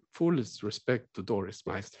my fullest respect to Doris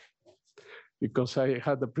Meissner, because I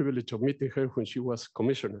had the privilege of meeting her when she was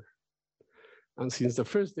commissioner. And since the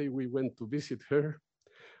first day we went to visit her,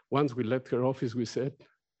 once we left her office, we said,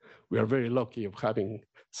 we are very lucky of having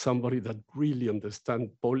somebody that really understands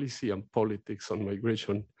policy and politics on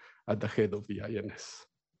migration at the head of the INS.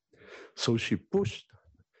 So she pushed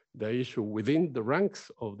the issue within the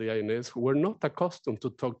ranks of the INS, who were not accustomed to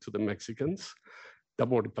talk to the Mexicans, the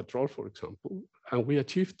Border Patrol, for example, and we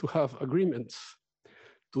achieved to have agreements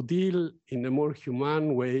to deal in a more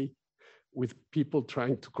humane way with people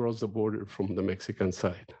trying to cross the border from the Mexican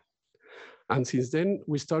side. And since then,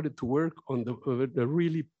 we started to work on the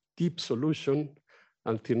really deep solution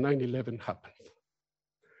until 9/11 happened.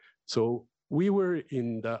 So we were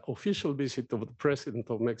in the official visit of the President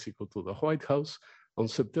of Mexico to the White House on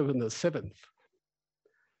September the 7th.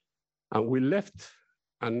 And we left,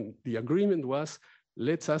 and the agreement was,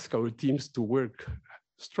 let's ask our teams to work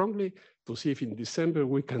strongly to see if in December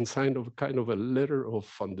we can sign a kind of a letter of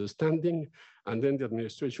understanding, and then the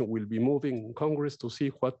administration will be moving in Congress to see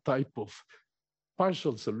what type of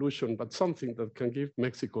partial solution, but something that can give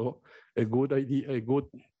Mexico a good idea, a good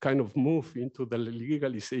kind of move into the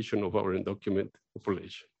legalization of our undocumented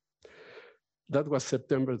population. That was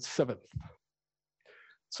September 7th.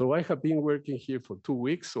 So I have been working here for 2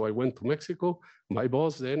 weeks, so I went to Mexico. My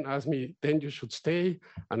boss then asked me, then you should stay.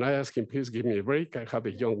 And I asked him, please give me a break. I have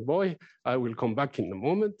a young boy. I will come back in a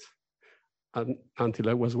moment. And until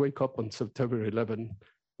I was wake up on September 11,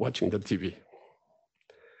 watching the TV.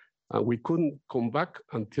 And we couldn't come back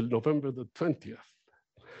until November the 20th.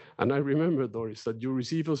 And I remember, Doris, that you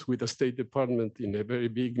received us with the State Department in a very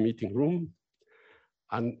big meeting room.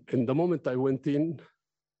 And in the moment I went in,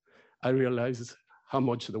 I realized how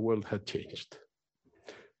much the world had changed.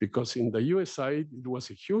 Because in the US side, it was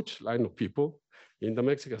a huge line of people. In the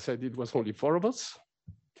Mexican side, it was only 4 of us,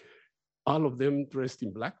 all of them dressed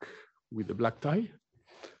in black with a black tie.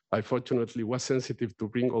 I fortunately was sensitive to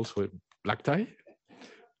bring also a black tie.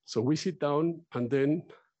 So we sit down, and then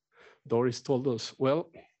Doris told us,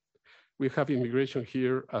 well, we have immigration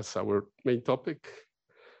here as our main topic.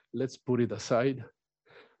 Let's put it aside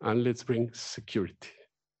and let's bring security.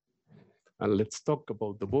 And let's talk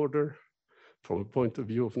about the border from a point of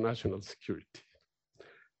view of national security.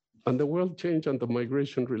 And the world changed and the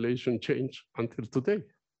migration relation changed until today.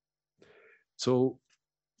 So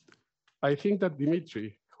I think that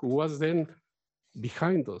Dimitri, who was then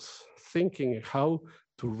behind us, thinking how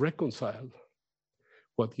to reconcile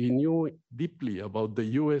what he knew deeply about the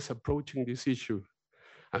US approaching this issue,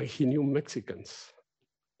 and he knew Mexicans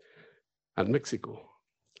and Mexico,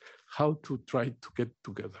 how to try to get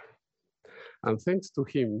together. And thanks to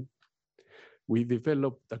him, we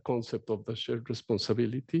developed the concept of the shared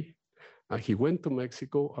responsibility. And he went to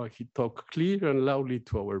Mexico and he talked clear and loudly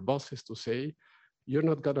to our bosses to say, you're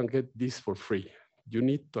not gonna get this for free. You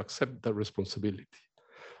need to accept the responsibility.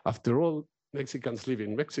 After all, Mexicans live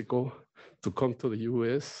in Mexico. To come to the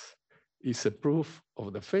US is a proof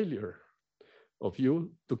of the failure of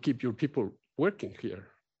you to keep your people working here.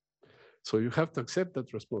 So you have to accept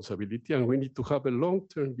that responsibility, and we need to have a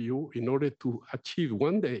long-term view in order to achieve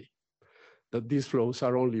one day that these flows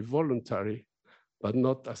are only voluntary, but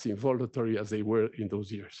not as involuntary as they were in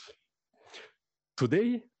those years.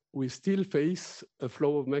 Today, we still face a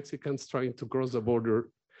flow of Mexicans trying to cross the border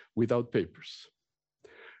without papers.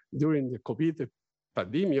 During the COVID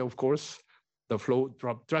pandemic, of course, the flow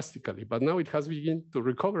dropped drastically, but now it has begun to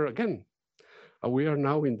recover again. And we are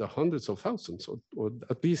now in the hundreds of thousands, or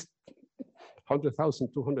at least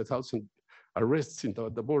 100,000, 200,000 arrests in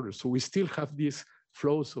the border. So we still have these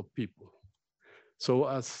flows of people. So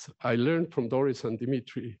as I learned from Doris and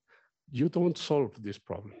Dimitri, you don't solve this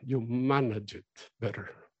problem, you manage it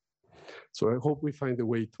better. So I hope we find a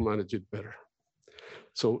way to manage it better.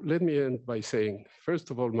 So let me end by saying,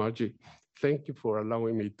 first of all, Margie, thank you for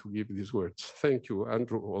allowing me to give these words. Thank you,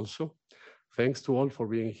 Andrew, also. Thanks to all for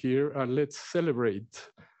being here, and let's celebrate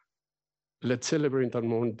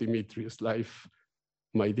Armand Dimitri's life,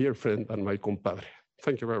 my dear friend and my compadre.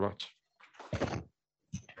 Thank you very much.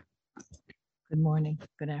 Good morning,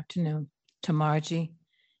 good afternoon to Margie,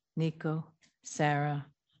 Nico, Sarah,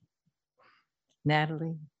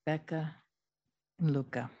 Natalie, Becca, and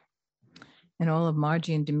Luca, and all of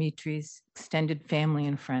Margie and Dimitri's extended family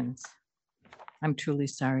and friends. I'm truly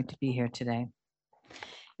sorry to be here today.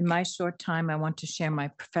 In my short time, I want to share my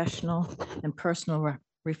professional and personal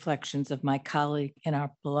reflections of my colleague and our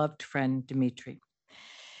beloved friend, Dimitri.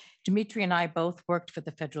 Dimitri and I both worked for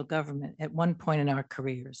the federal government at one point in our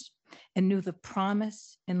careers and knew the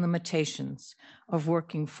promise and limitations of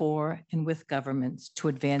working for and with governments to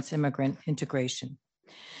advance immigrant integration.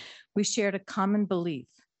 We shared a common belief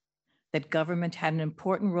that government had an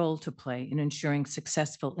important role to play in ensuring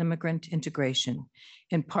successful immigrant integration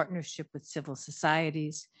in partnership with civil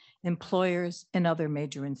societies, employers, and other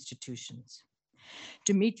major institutions.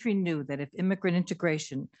 Dimitri knew that if immigrant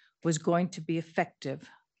integration was going to be effective,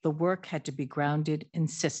 the work had to be grounded in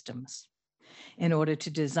systems in order to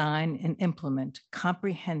design and implement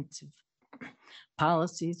comprehensive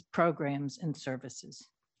policies, programs, and services.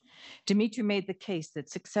 Dimitri made the case that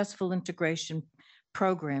successful integration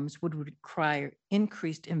programs would require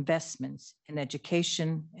increased investments in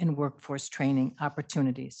education and workforce training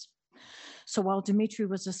opportunities. So while Dimitri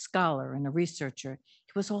was a scholar and a researcher,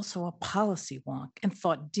 he was also a policy wonk and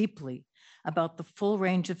thought deeply about the full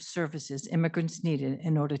range of services immigrants needed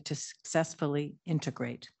in order to successfully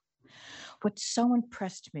integrate. What so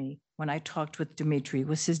impressed me when I talked with Dimitri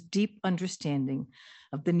was his deep understanding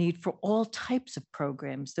of the need for all types of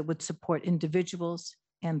programs that would support individuals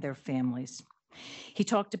and their families. He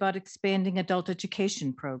talked about expanding adult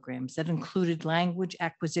education programs that included language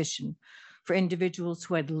acquisition for individuals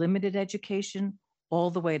who had limited education, all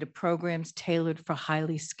the way to programs tailored for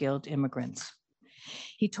highly skilled immigrants.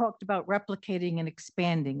 He talked about replicating and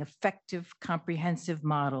expanding effective, comprehensive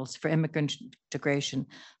models for immigrant integration,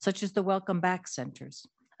 such as the Welcome Back Centers,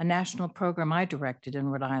 a national program I directed in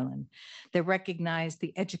Rhode Island that recognized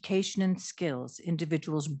the education and skills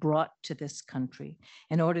individuals brought to this country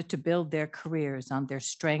in order to build their careers on their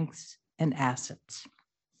strengths and assets.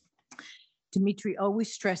 Dimitri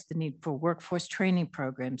always stressed the need for workforce training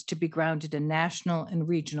programs to be grounded in national and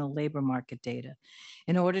regional labor market data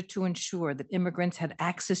in order to ensure that immigrants had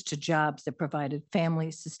access to jobs that provided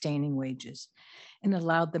family-sustaining wages and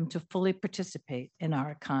allowed them to fully participate in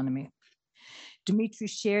our economy. Dimitri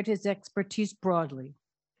shared his expertise broadly,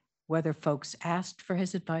 whether folks asked for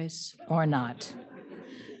his advice or not.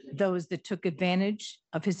 Those that took advantage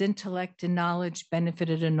of his intellect and knowledge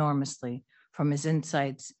benefited enormously from his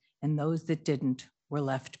insights, and those that didn't were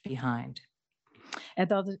left behind.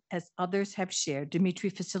 As others have shared, Dimitri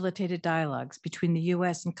facilitated dialogues between the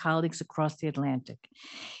US and colleagues across the Atlantic.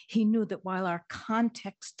 He knew that while our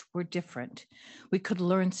contexts were different, we could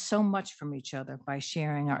learn so much from each other by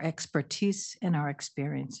sharing our expertise and our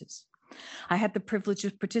experiences. I had the privilege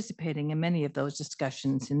of participating in many of those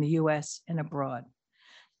discussions in the US and abroad.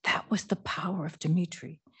 That was the power of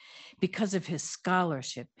Dimitri. Because of his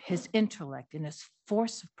scholarship, his intellect, and his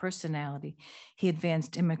force of personality, he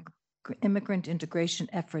advanced immigrant integration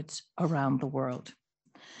efforts around the world.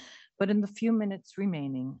 But in the few minutes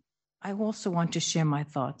remaining, I also want to share my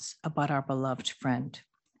thoughts about our beloved friend,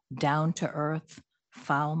 down to earth,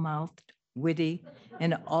 foul-mouthed, witty,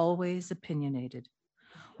 and always opinionated.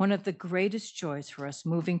 One of the greatest joys for us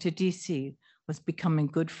moving to DC was becoming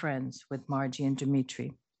good friends with Margie and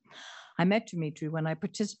Dimitri. I met Dimitri when I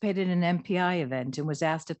participated in an MPI event and was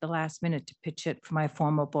asked at the last minute to pitch it for my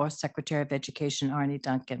former boss, Secretary of Education, Arne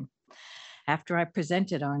Duncan. After I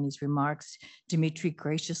presented Arnie's remarks, Dimitri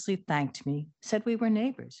graciously thanked me, said we were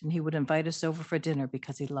neighbors, and he would invite us over for dinner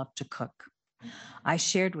because he loved to cook. I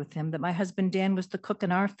shared with him that my husband Dan was the cook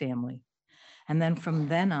in our family. And then from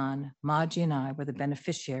then on, Margie and I were the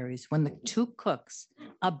beneficiaries when the two cooks,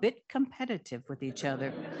 a bit competitive with each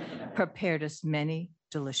other, prepared us many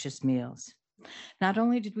delicious meals. Not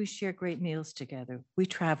only did we share great meals together, we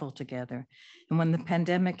traveled together. And when the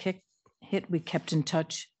pandemic hit, we kept in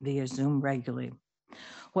touch via Zoom regularly.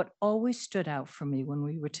 What always stood out for me when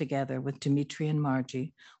we were together with Dimitri and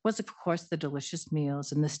Margie was, of course, the delicious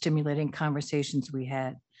meals and the stimulating conversations we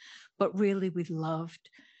had. But really, we loved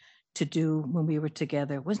to do when we were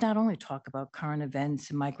together was not only talk about current events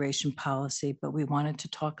and migration policy, but we wanted to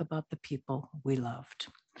talk about the people we loved.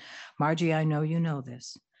 Margie, I know you know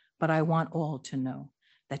this, but I want all to know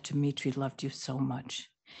that Dimitri loved you so much.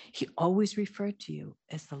 He always referred to you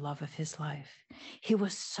as the love of his life. He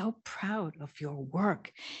was so proud of your work.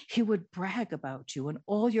 He would brag about you and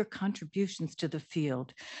all your contributions to the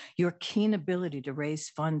field, your keen ability to raise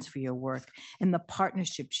funds for your work, and the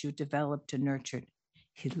partnerships you developed and nurtured.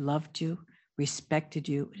 He loved you, respected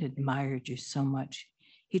you, and admired you so much.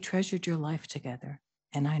 He treasured your life together,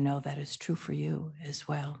 and I know that is true for you as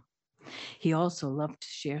well. He also loved to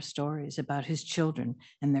share stories about his children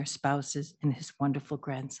and their spouses and his wonderful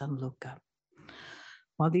grandson, Luca.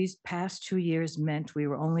 While these past 2 years meant we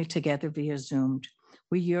were only together via Zoom,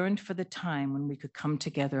 we yearned for the time when we could come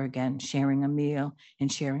together again, sharing a meal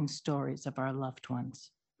and sharing stories of our loved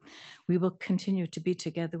ones. We will continue to be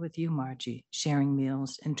together with you, Margie, sharing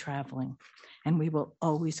meals and traveling, and we will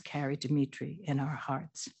always carry Dimitri in our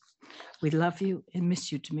hearts. We love you and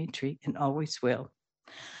miss you, Dimitri, and always will.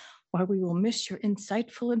 While we will miss your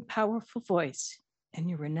insightful and powerful voice and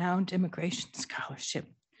your renowned immigration scholarship,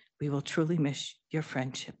 we will truly miss your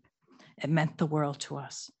friendship. It meant the world to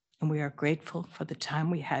us, and we are grateful for the time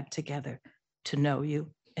we had together to know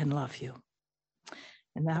you and love you.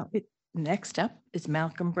 And now next up is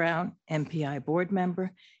Malcolm Brown, MPI board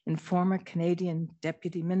member and former Canadian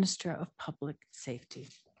Deputy Minister of Public Safety.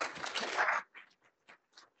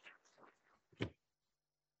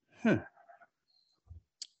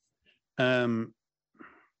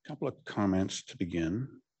 Couple of comments to begin.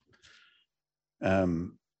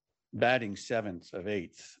 Batting 7th of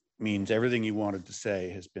 8th means everything you wanted to say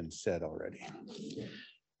has been said already.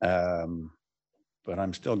 But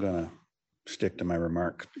I'm still going to stick to my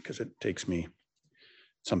remarks because it takes me,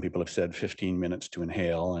 some people have said 15 minutes to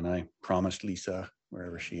inhale, and I promised Lisa,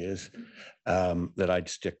 wherever she is, that I'd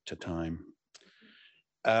stick to time.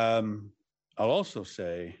 I'll also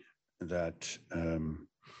say that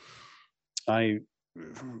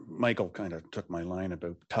Michael kind of took my line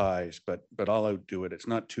about ties, but I'll outdo it. It's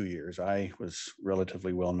not 2 years. I was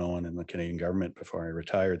relatively well known in the Canadian government before I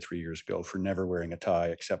retired 3 years ago for never wearing a tie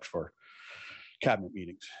except for cabinet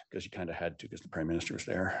meetings, because you kind of had to because the prime minister was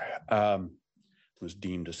there. It was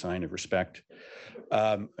deemed a sign of respect.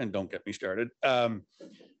 And don't get me started. I'd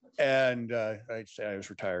say I was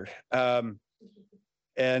retired.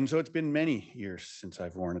 And so it's been many years since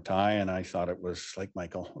I've worn a tie, and I thought it was, like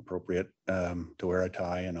Michael, appropriate to wear a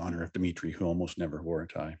tie in honor of Dimitri, who almost never wore a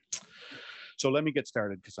tie. So let me get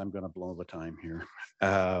started because I'm going to blow the time here.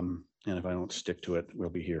 And if I don't stick to it,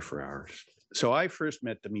 we'll be here for hours. So I first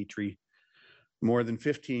met Dimitri more than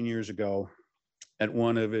 15 years ago at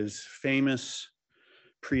one of his famous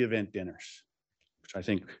pre-event dinners, which I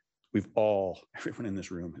think everyone in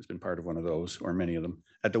this room has been part of one of those, or many of them,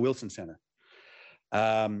 at the Wilson Center.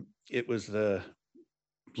 It was the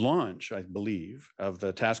launch, I believe, of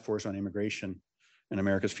the Task Force on Immigration and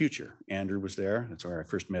America's Future. Andrew was there. That's where I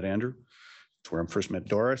first met Andrew. That's where I first met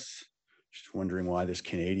Doris. She's wondering why this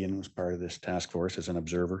Canadian was part of this task force as an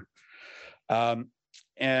observer. I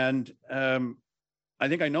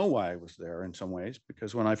think I know why I was there in some ways,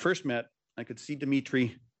 because when I first met, I could see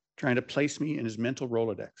Dimitri trying to place me in his mental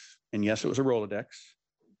Rolodex. And yes, it was a Rolodex,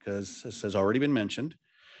 because as has already been mentioned,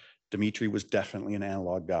 Dimitri was definitely an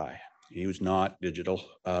analog guy. He was not digital.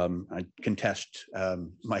 I contest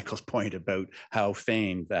Michael's point about how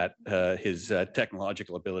famed that his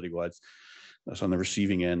technological ability was. I was on the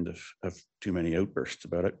receiving end of too many outbursts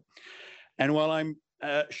about it. And while I'm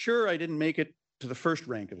sure I didn't make it to the first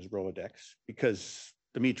rank of his Rolodex, because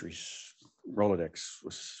Dimitri's Rolodex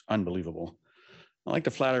was unbelievable, I like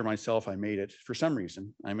to flatter myself I made it. For some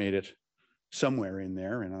reason, I made it somewhere in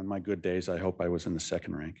there. And on my good days, I hope I was in the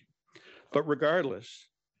second rank. But regardless,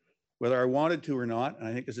 whether I wanted to or not, and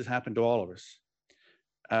I think this has happened to all of us,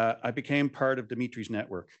 I became part of Dimitri's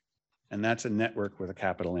network. And that's a network with a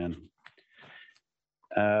capital N.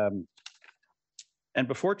 And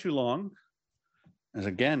before too long, as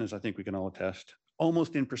I think we can all attest,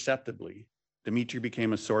 almost imperceptibly, Dimitri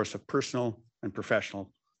became a source of personal and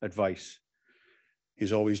professional advice.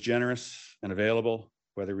 He's always generous and available,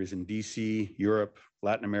 whether he's in DC, Europe,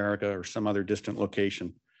 Latin America, or some other distant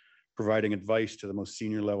location, providing advice to the most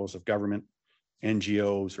senior levels of government,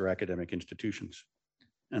 NGOs, or academic institutions.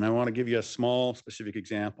 And I want to give you a small specific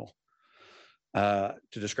example to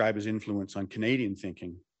describe his influence on Canadian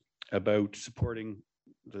thinking about supporting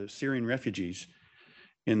the Syrian refugees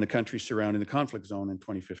in the countries surrounding the conflict zone in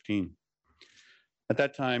 2015. At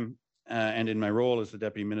that time, and in my role as the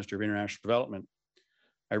Deputy Minister of International Development,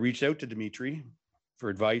 I reached out to Dimitri for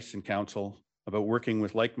advice and counsel about working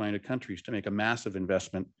with like-minded countries to make a massive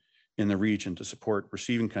investment in the region to support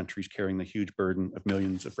receiving countries carrying the huge burden of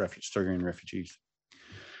millions of Syrian refugees.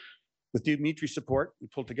 With Dimitri's support, we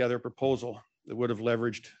pulled together a proposal that would have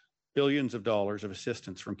leveraged billions of dollars of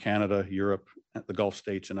assistance from Canada, Europe, the Gulf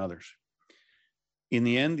states, and others. In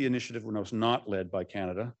the end, the initiative was not led by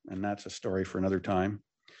Canada, and that's a story for another time.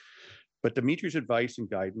 But Dimitri's advice and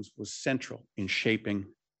guidance was central in shaping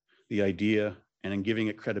the idea and in giving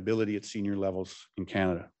it credibility at senior levels in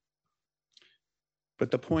Canada.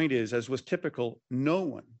 But the point is, as was typical, no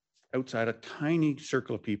one outside a tiny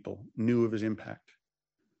circle of people knew of his impact.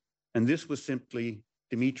 And this was simply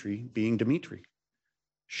Dimitri being Dimitri,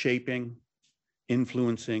 shaping,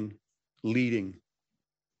 influencing, leading,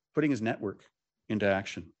 putting his network into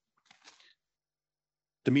action.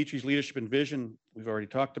 Dimitri's leadership and vision, we've already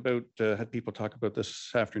talked about, had people talk about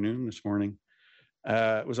this afternoon, this morning,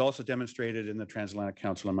 was also demonstrated in the Transatlantic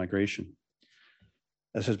Council on Migration.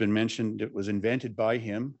 As has been mentioned, it was invented by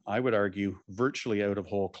him, I would argue, virtually out of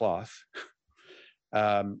whole cloth.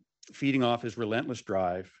 Feeding off his relentless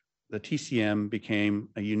drive, the TCM became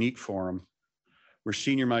a unique forum where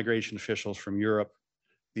senior migration officials from Europe,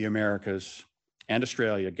 the Americas, and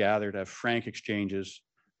Australia gathered to have frank exchanges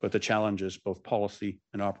about the challenges, both policy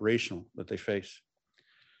and operational, that they face.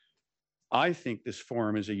 I think this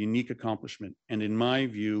forum is a unique accomplishment, and in my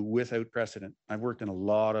view, without precedent. I've worked in a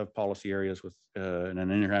lot of policy areas in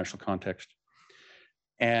an international context,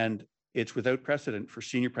 and it's without precedent for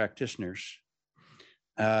senior practitioners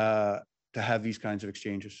to have these kinds of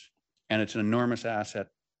exchanges. And it's an enormous asset,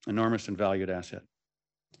 enormous and valued asset.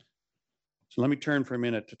 So let me turn for a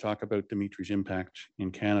minute to talk about Dimitri's impact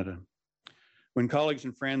in Canada. When colleagues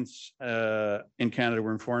and friends in Canada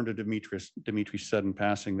were informed of Dimitri's sudden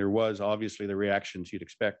passing, there was obviously the reactions you'd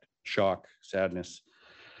expect: shock, sadness,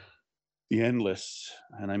 the endless,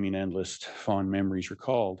 and I mean endless, fond memories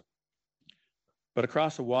recalled. But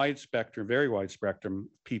across a wide spectrum, very wide spectrum,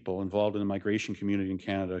 people involved in the migration community in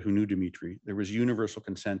Canada who knew Dimitri, there was universal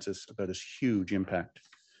consensus about his huge impact.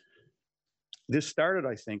 This started,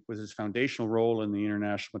 I think, with his foundational role in the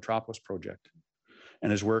International Metropolis Project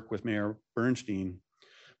and his work with Mayor Bernstein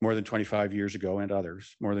more than 25 years ago, and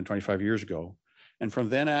others more than 25 years ago. And from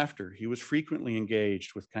then after, he was frequently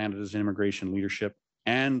engaged with Canada's immigration leadership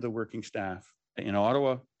and the working staff in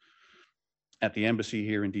Ottawa, at the embassy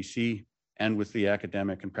here in DC, and with the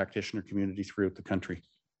academic and practitioner community throughout the country.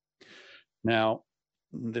 Now,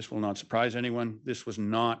 this will not surprise anyone. This was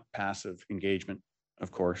not passive engagement, of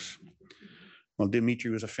course. While Dimitri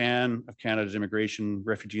was a fan of Canada's immigration,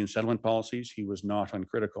 refugee, and settlement policies, he was not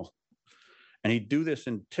uncritical. And he'd do this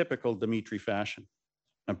in typical Dimitri fashion,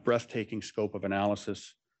 a breathtaking scope of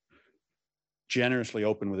analysis, generously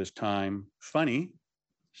open with his time, funny,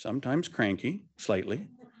 sometimes cranky, slightly,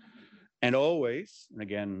 and always, and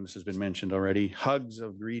again, this has been mentioned already, hugs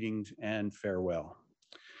of greetings and farewell.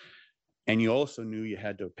 And you also knew you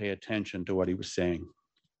had to pay attention to what he was saying.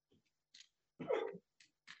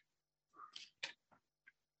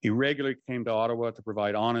 He regularly came to Ottawa to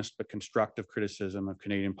provide honest but constructive criticism of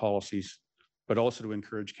Canadian policies, but also to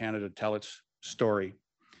encourage Canada to tell its story,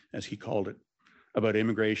 as he called it, about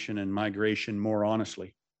immigration and migration more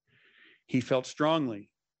honestly. He felt strongly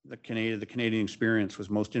that the Canadian experience was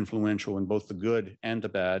most influential in both the good and the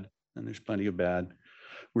bad, and there's plenty of bad,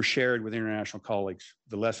 were shared with international colleagues,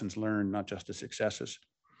 the lessons learned, not just the successes.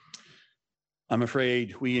 I'm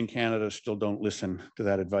afraid we in Canada still don't listen to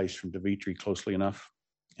that advice from Dimitri closely enough,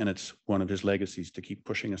 and it's one of his legacies to keep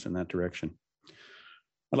pushing us in that direction.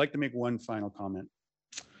 I'd like to make one final comment.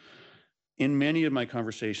 In many of my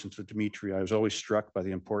conversations with Dimitri, I was always struck by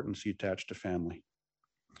the importance he attached to family.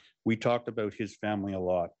 We talked about his family a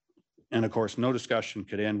lot. And of course, no discussion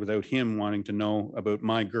could end without him wanting to know about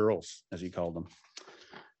my girls, as he called them.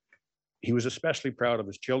 He was especially proud of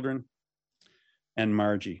his children and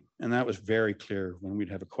Margie. And that was very clear when we'd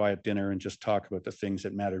have a quiet dinner and just talk about the things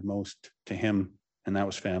that mattered most to him, and that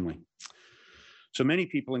was family. So many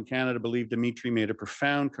people in Canada believe Dimitri made a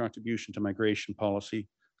profound contribution to migration policy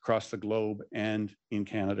across the globe and in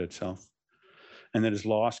Canada itself, and that his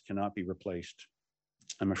loss cannot be replaced.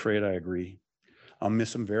 I'm afraid I agree. I'll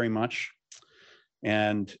miss him very much.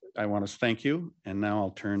 And I want to thank you. And now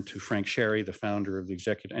I'll turn to Frank Sherry, the founder of the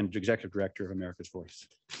executive director of America's Voice.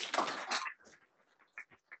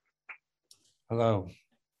 Hello.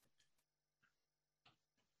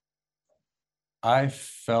 I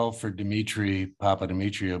fell for Dimitri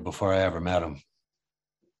Papadimitriou before I ever met him.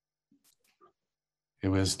 It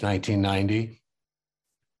was 1990.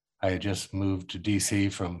 I had just moved to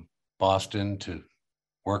DC from Boston to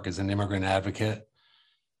work as an immigrant advocate,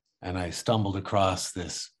 and I stumbled across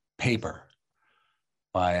this paper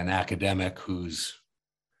by an academic whose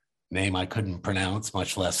name I couldn't pronounce,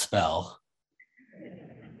 much less spell.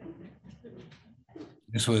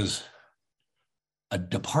 This was a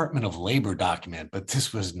Department of Labor document, but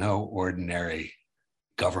this was no ordinary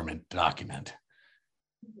government document.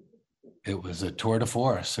 It was a tour de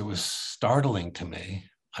force. It was startling to me.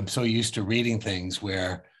 I'm so used to reading things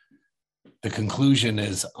where the conclusion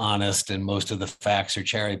is honest and most of the facts are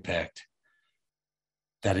cherry-picked,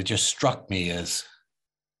 that it just struck me as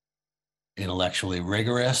intellectually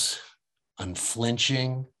rigorous,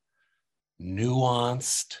 unflinching,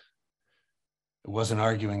 nuanced. It wasn't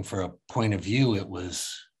arguing for a point of view, it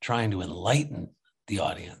was trying to enlighten the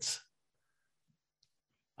audience.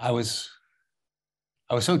 I was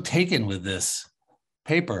so taken with this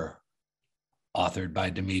paper authored by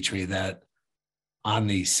Dimitri that on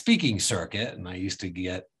the speaking circuit, and I used to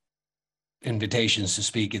get invitations to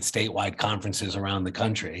speak at statewide conferences around the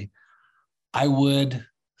country, I would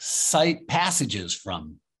cite passages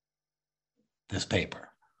from this paper.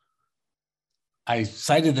 I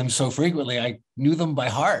cited them so frequently, I knew them by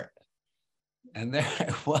heart. And there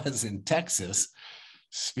I was in Texas,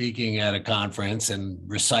 speaking at a conference and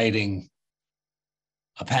reciting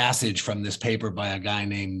a passage from this paper by a guy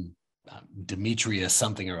named Demetrius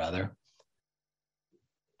something or other.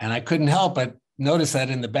 And I couldn't help but notice that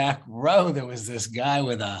in the back row, there was this guy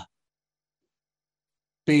with a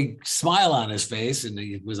big smile on his face, and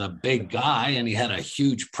he was a big guy and he had a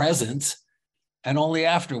huge presence. And only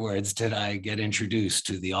afterwards did I get introduced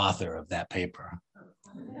to the author of that paper.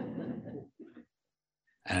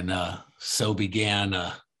 And so began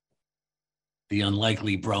the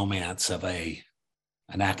unlikely bromance of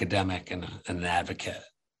an academic and an advocate.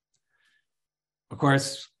 Of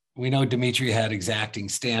course, we know Dimitri had exacting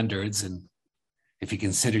standards, and if he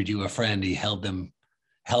considered you a friend, he held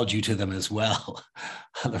you to them as well.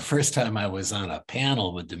 The first time I was on a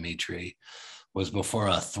panel with Dimitri was before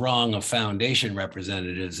a throng of foundation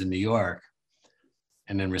representatives in New York.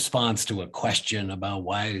 And in response to a question about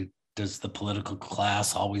why does the political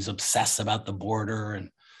class always obsess about the border? And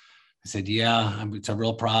I said, yeah, it's a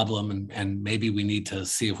real problem. And maybe we need to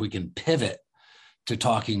see if we can pivot to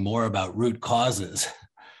talking more about root causes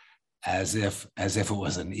as if it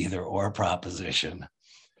was an either or proposition.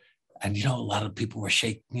 And, a lot of people were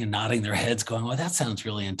nodding their heads going, well, that sounds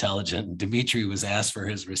really intelligent. And Dimitri was asked for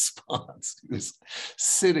his response. He was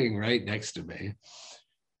sitting right next to me.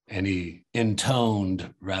 And he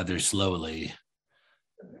intoned rather slowly,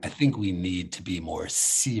 I think we need to be more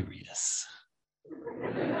serious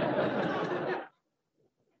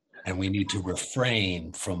And we need to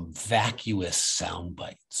refrain from vacuous sound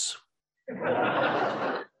bites.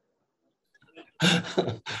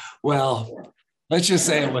 Well, let's just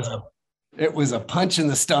say it was a punch in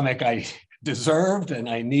the stomach I deserved and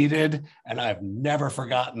I needed, and I've never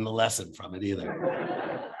forgotten the lesson from it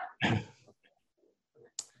either.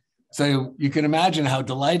 So you can imagine how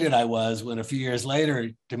delighted I was when a few years later,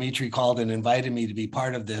 Dimitri called and invited me to be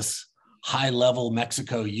part of this high-level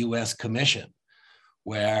Mexico-US commission,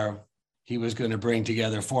 where he was going to bring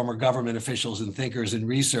together former government officials and thinkers and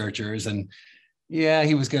researchers. And yeah,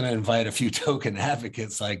 he was going to invite a few token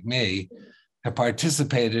advocates like me to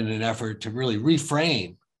participate in an effort to really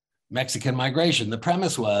reframe Mexican migration. The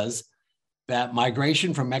premise was that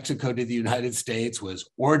migration from Mexico to the United States was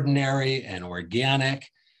ordinary and organic,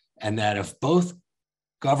 and that if both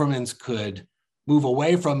governments could move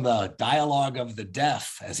away from the dialogue of the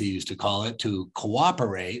deaf, as he used to call it, to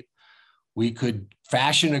cooperate, we could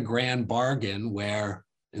fashion a grand bargain where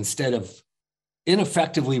instead of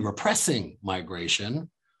ineffectively repressing migration,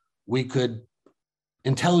 we could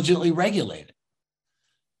intelligently regulate it.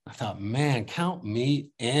 I thought, man, count me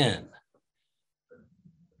in.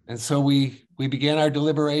 And so we began our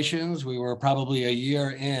deliberations. We were probably a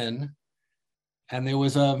year in, and there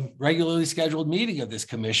was a regularly scheduled meeting of this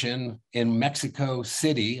commission in Mexico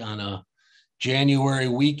City on a January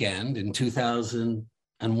weekend in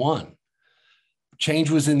 2001.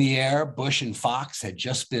 Change was in the air. Bush and Fox had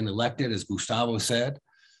just been elected, as Gustavo said,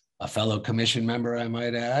 a fellow commission member, I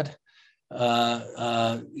might add.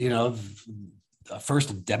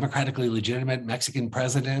 First democratically legitimate Mexican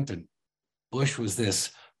president, and Bush was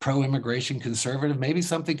this pro-immigration conservative. Maybe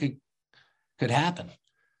something could happen.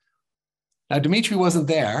 Now, Dimitri wasn't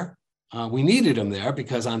there. We needed him there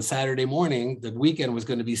because on Saturday morning, the weekend was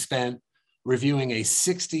going to be spent reviewing a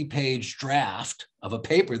 60-page draft of a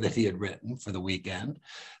paper that he had written for the weekend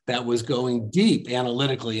that was going deep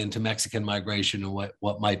analytically into Mexican migration and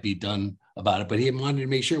what might be done about it. But he wanted to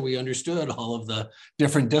make sure we understood all of the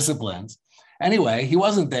different disciplines. Anyway, he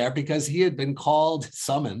wasn't there because he had been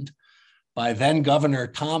summoned by then Governor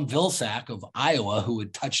Tom Vilsack of Iowa, who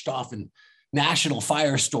had touched off a national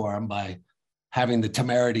firestorm by having the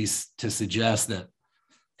temerity to suggest that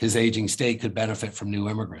his aging state could benefit from new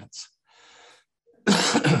immigrants.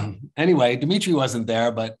 Anyway, Dimitri wasn't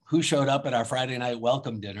there, but who showed up at our Friday night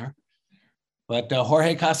welcome dinner? But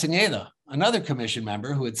Jorge Castañeda, another commission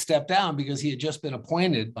member who had stepped down because he had just been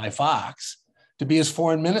appointed by Fox to be his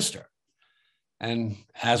foreign minister. And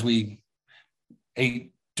as we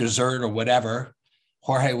ate dessert or whatever,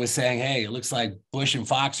 Jorge was saying, hey, it looks like Bush and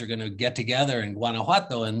Fox are going to get together in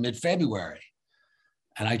Guanajuato in mid-February.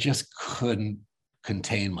 And I just couldn't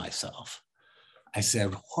contain myself. I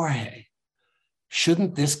said, Jorge,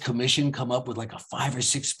 shouldn't this commission come up with like a 5 or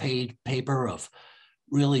 6 page paper of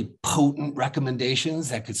really potent recommendations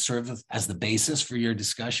that could serve as the basis for your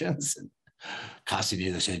discussions? And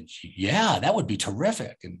Castañeda said, yeah, that would be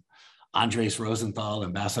terrific. And Andres Rosenthal,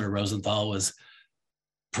 Ambassador Rosenthal, was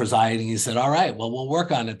presiding. He said, all right, well, we'll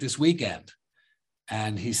work on it this weekend.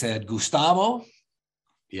 And he said, Gustavo,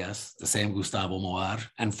 yes, the same Gustavo Moar,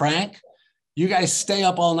 and Frank, you guys stay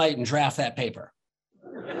up all night and draft that paper.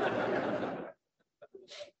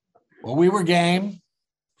 Well, we were game,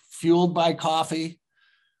 fueled by coffee.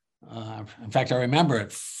 In fact, I remember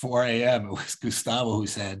at 4 a.m., it was Gustavo who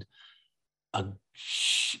said, a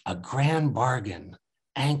grand bargain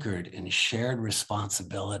anchored in shared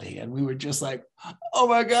responsibility. And we were just like, oh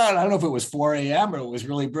my God, I don't know if it was 4 a.m. or it was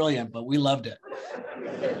really brilliant, but we loved it.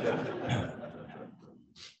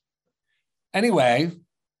 Anyway,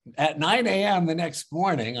 at 9 a.m. the next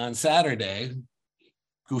morning on Saturday,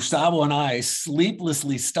 Gustavo and I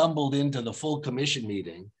sleeplessly stumbled into the full commission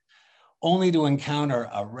meeting, only to encounter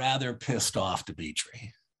a rather pissed off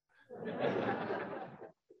Dimitri.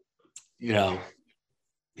 You know,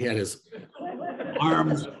 he had his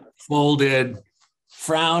arms folded,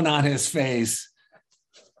 frown on his face,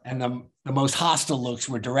 and the most hostile looks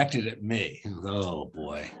were directed at me. Oh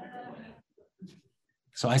boy.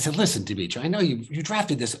 So I said, listen, Dimitri, I know you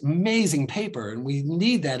drafted this amazing paper and we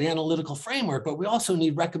need that analytical framework, but we also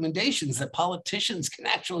need recommendations that politicians can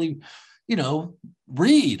actually,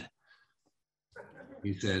 read.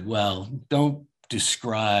 He said, well, don't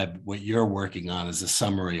describe what you're working on as a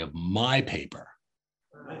summary of my paper.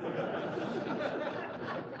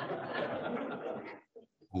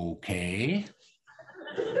 Okay.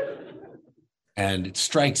 And it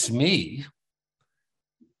strikes me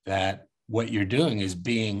that what you're doing is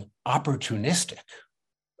being opportunistic.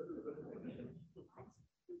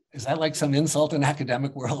 Is that like some insult in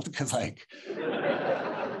academic world? Because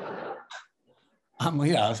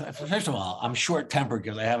First of all, I'm short-tempered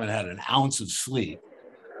because I haven't had an ounce of sleep.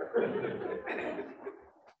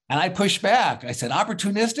 And I pushed back. I said,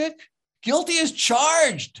 opportunistic? Guilty as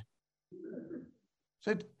charged. I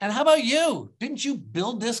said, and how about you? Didn't you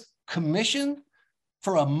build this commission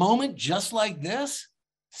for a moment just like this?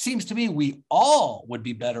 Seems to me we all would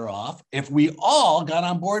be better off if we all got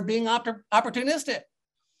on board being opportunistic.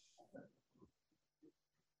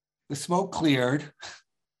 The smoke cleared.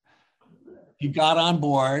 He got on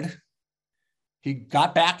board. He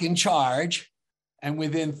got back in charge. And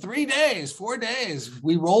within 4 days,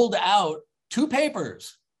 we rolled out 2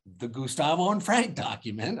 papers, the Gustavo and Frank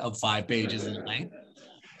document of 5 pages in length,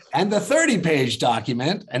 and the 30-page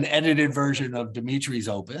document, an edited version of Dimitri's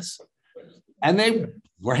opus. And they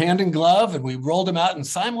were hand in glove, and we rolled them out in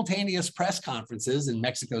simultaneous press conferences in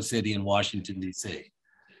Mexico City and Washington, D.C.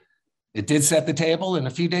 It did set the table, and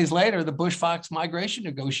a few days later, the Bush-Fox migration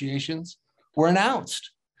negotiations were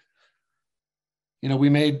announced. You know, we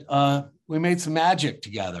made some magic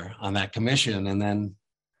together on that commission, and then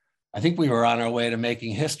I think we were on our way to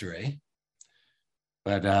making history,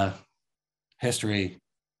 but history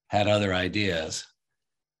had other ideas.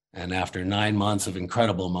 And after 9 months of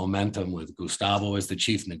incredible momentum with Gustavo as the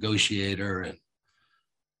chief negotiator and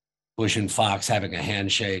Bush and Fox having a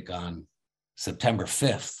handshake on September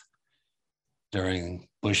 5th during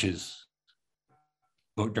the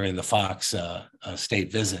Fox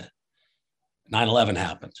state visit, 9/11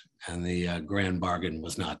 happened, and the grand bargain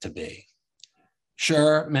was not to be.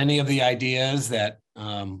 Sure, many of the ideas that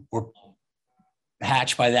were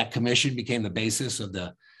hatched by that commission became the basis of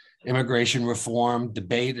the immigration reform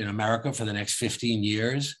debate in America for the next 15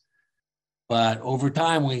 years. But over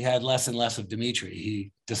time, we had less and less of Dimitri.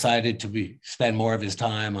 He decided to spend more of his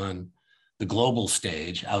time on the global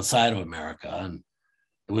stage outside of America, and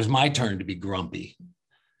it was my turn to be grumpy.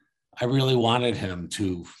 I really wanted him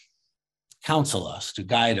to counsel us, to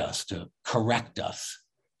guide us, to correct us,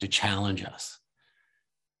 to challenge us.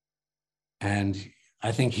 And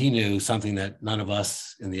I think he knew something that none of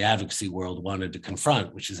us in the advocacy world wanted to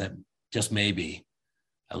confront, which is that just maybe,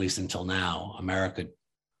 at least until now, America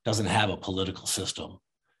doesn't have a political system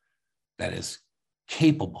that is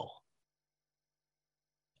capable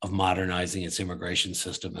of modernizing its immigration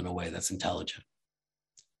system in a way that's intelligent.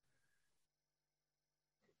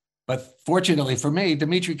 But fortunately for me,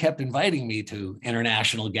 Dimitri kept inviting me to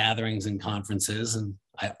international gatherings and conferences, and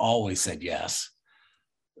I always said yes.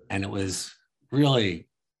 And it was really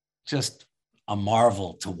just a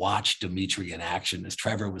marvel to watch Dimitri in action, as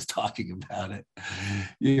Trevor was talking about it,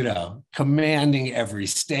 you know, commanding every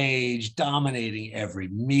stage, dominating every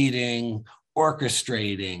meeting,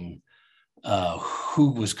 orchestrating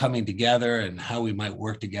who was coming together and how we might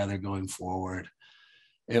work together going forward.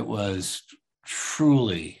 It was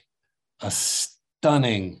truly a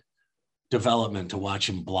stunning development to watch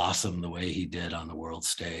him blossom the way he did on the world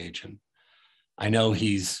stage. And I know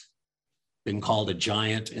he's been called a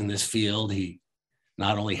giant in this field. He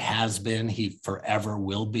not only has been, he forever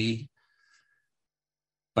will be.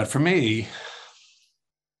 But for me,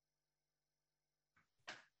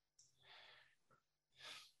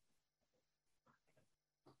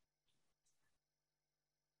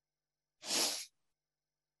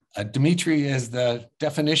 Dimitri is the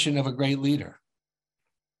definition of a great leader.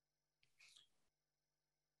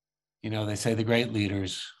 You know, they say the great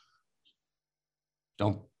leaders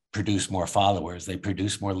don't produce more followers, they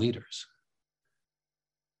produce more leaders.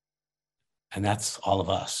 And that's all of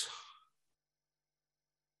us.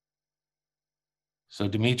 So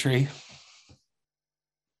Dimitri,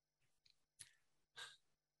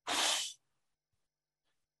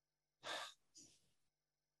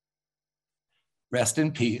 rest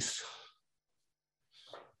in peace.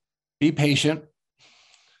 Be patient.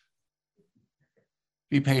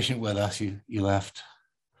 Be patient with us. You left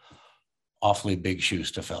awfully big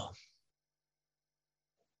shoes to fill.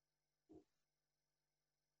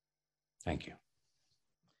 Thank you.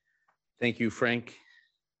 Thank you, Frank.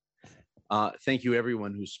 Thank you,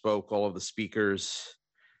 everyone who spoke, all of the speakers.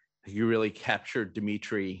 You really captured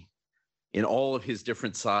Dimitri in all of his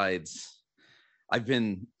different sides. I've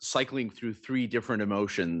been cycling through 3 different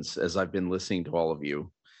emotions as I've been listening to all of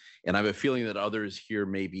you, and I have a feeling that others here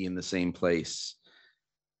may be in the same place.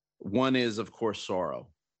 One is, of course, sorrow.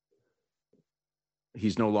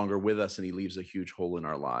 He's no longer with us, and he leaves a huge hole in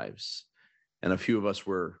our lives. And a few of us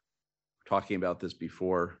were talking about this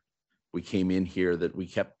before we came in here, that we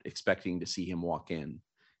kept expecting to see him walk in.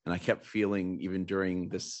 And I kept feeling, even during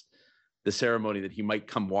the ceremony, that he might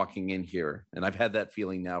come walking in here. And I've had that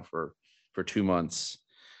feeling now for 2 months.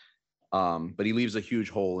 But he leaves a huge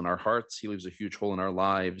hole in our hearts. He leaves a huge hole in our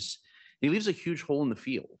lives. He leaves a huge hole in the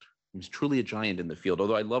field. He's truly a giant in the field.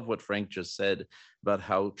 Although I love what Frank just said about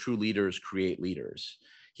how true leaders create leaders.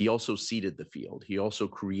 He also seeded the field. He also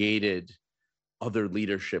created other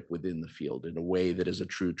leadership within the field in a way that is a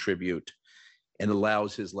true tribute and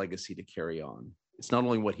allows his legacy to carry on. It's not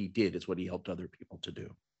only what he did, it's what he helped other people to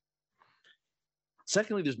do.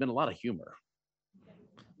 Secondly, there's been a lot of humor.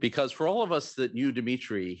 Because for all of us that knew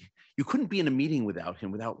Dmitri, you couldn't be in a meeting without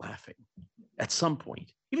him without laughing at some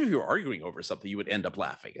point. Even if you were arguing over something, you would end up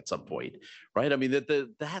laughing at some point, right? I mean,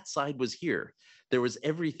 that side was here. There was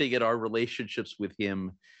everything in our relationships with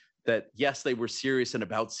him that, yes, they were serious and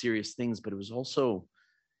about serious things, but it was also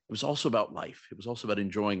about life. It was also about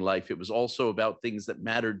enjoying life. It was also about things that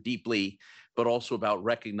mattered deeply, but also about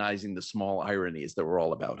recognizing the small ironies that were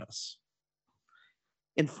all about us.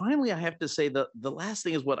 And finally, I have to say that the last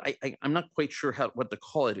thing is what I'm not quite sure what to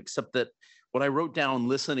call it, except that what I wrote down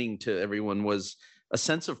listening to everyone was a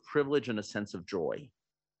sense of privilege and a sense of joy.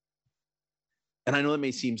 And I know that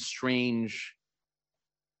may seem strange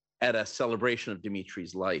at a celebration of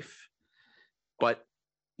Dimitri's life, but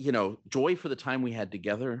joy for the time we had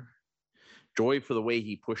together, joy for the way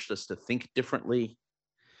he pushed us to think differently,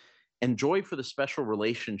 and joy for the special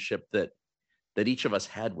relationship that each of us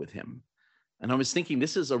had with him. And I was thinking,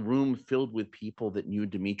 this is a room filled with people that knew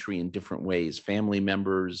Dmitri in different ways, family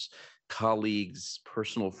members, colleagues,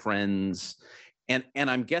 personal friends. And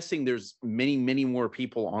I'm guessing there's many, many more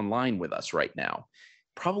people online with us right now.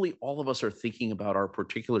 Probably all of us are thinking about our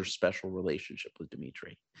particular special relationship with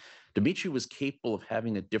Dmitri. Dmitri was capable of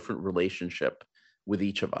having a different relationship with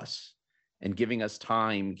each of us and giving us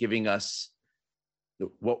time, giving us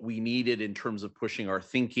what we needed in terms of pushing our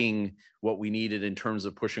thinking, what we needed in terms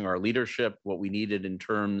of pushing our leadership, what we needed in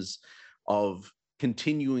terms of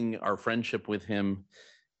continuing our friendship with him.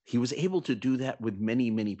 He was able to do that with many,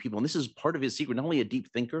 many people. And this is part of his secret, not only a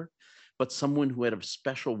deep thinker, but someone who had a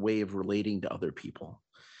special way of relating to other people.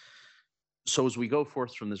 So as we go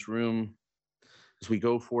forth from this room, as we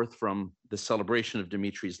go forth from the celebration of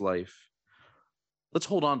Dimitri's life, let's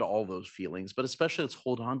hold on to all those feelings, but especially let's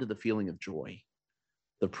hold on to the feeling of joy,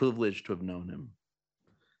 the privilege to have known him.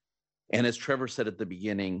 And as Trevor said at the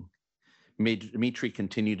beginning, may Dmitri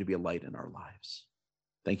continue to be a light in our lives.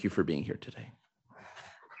 Thank you for being here today.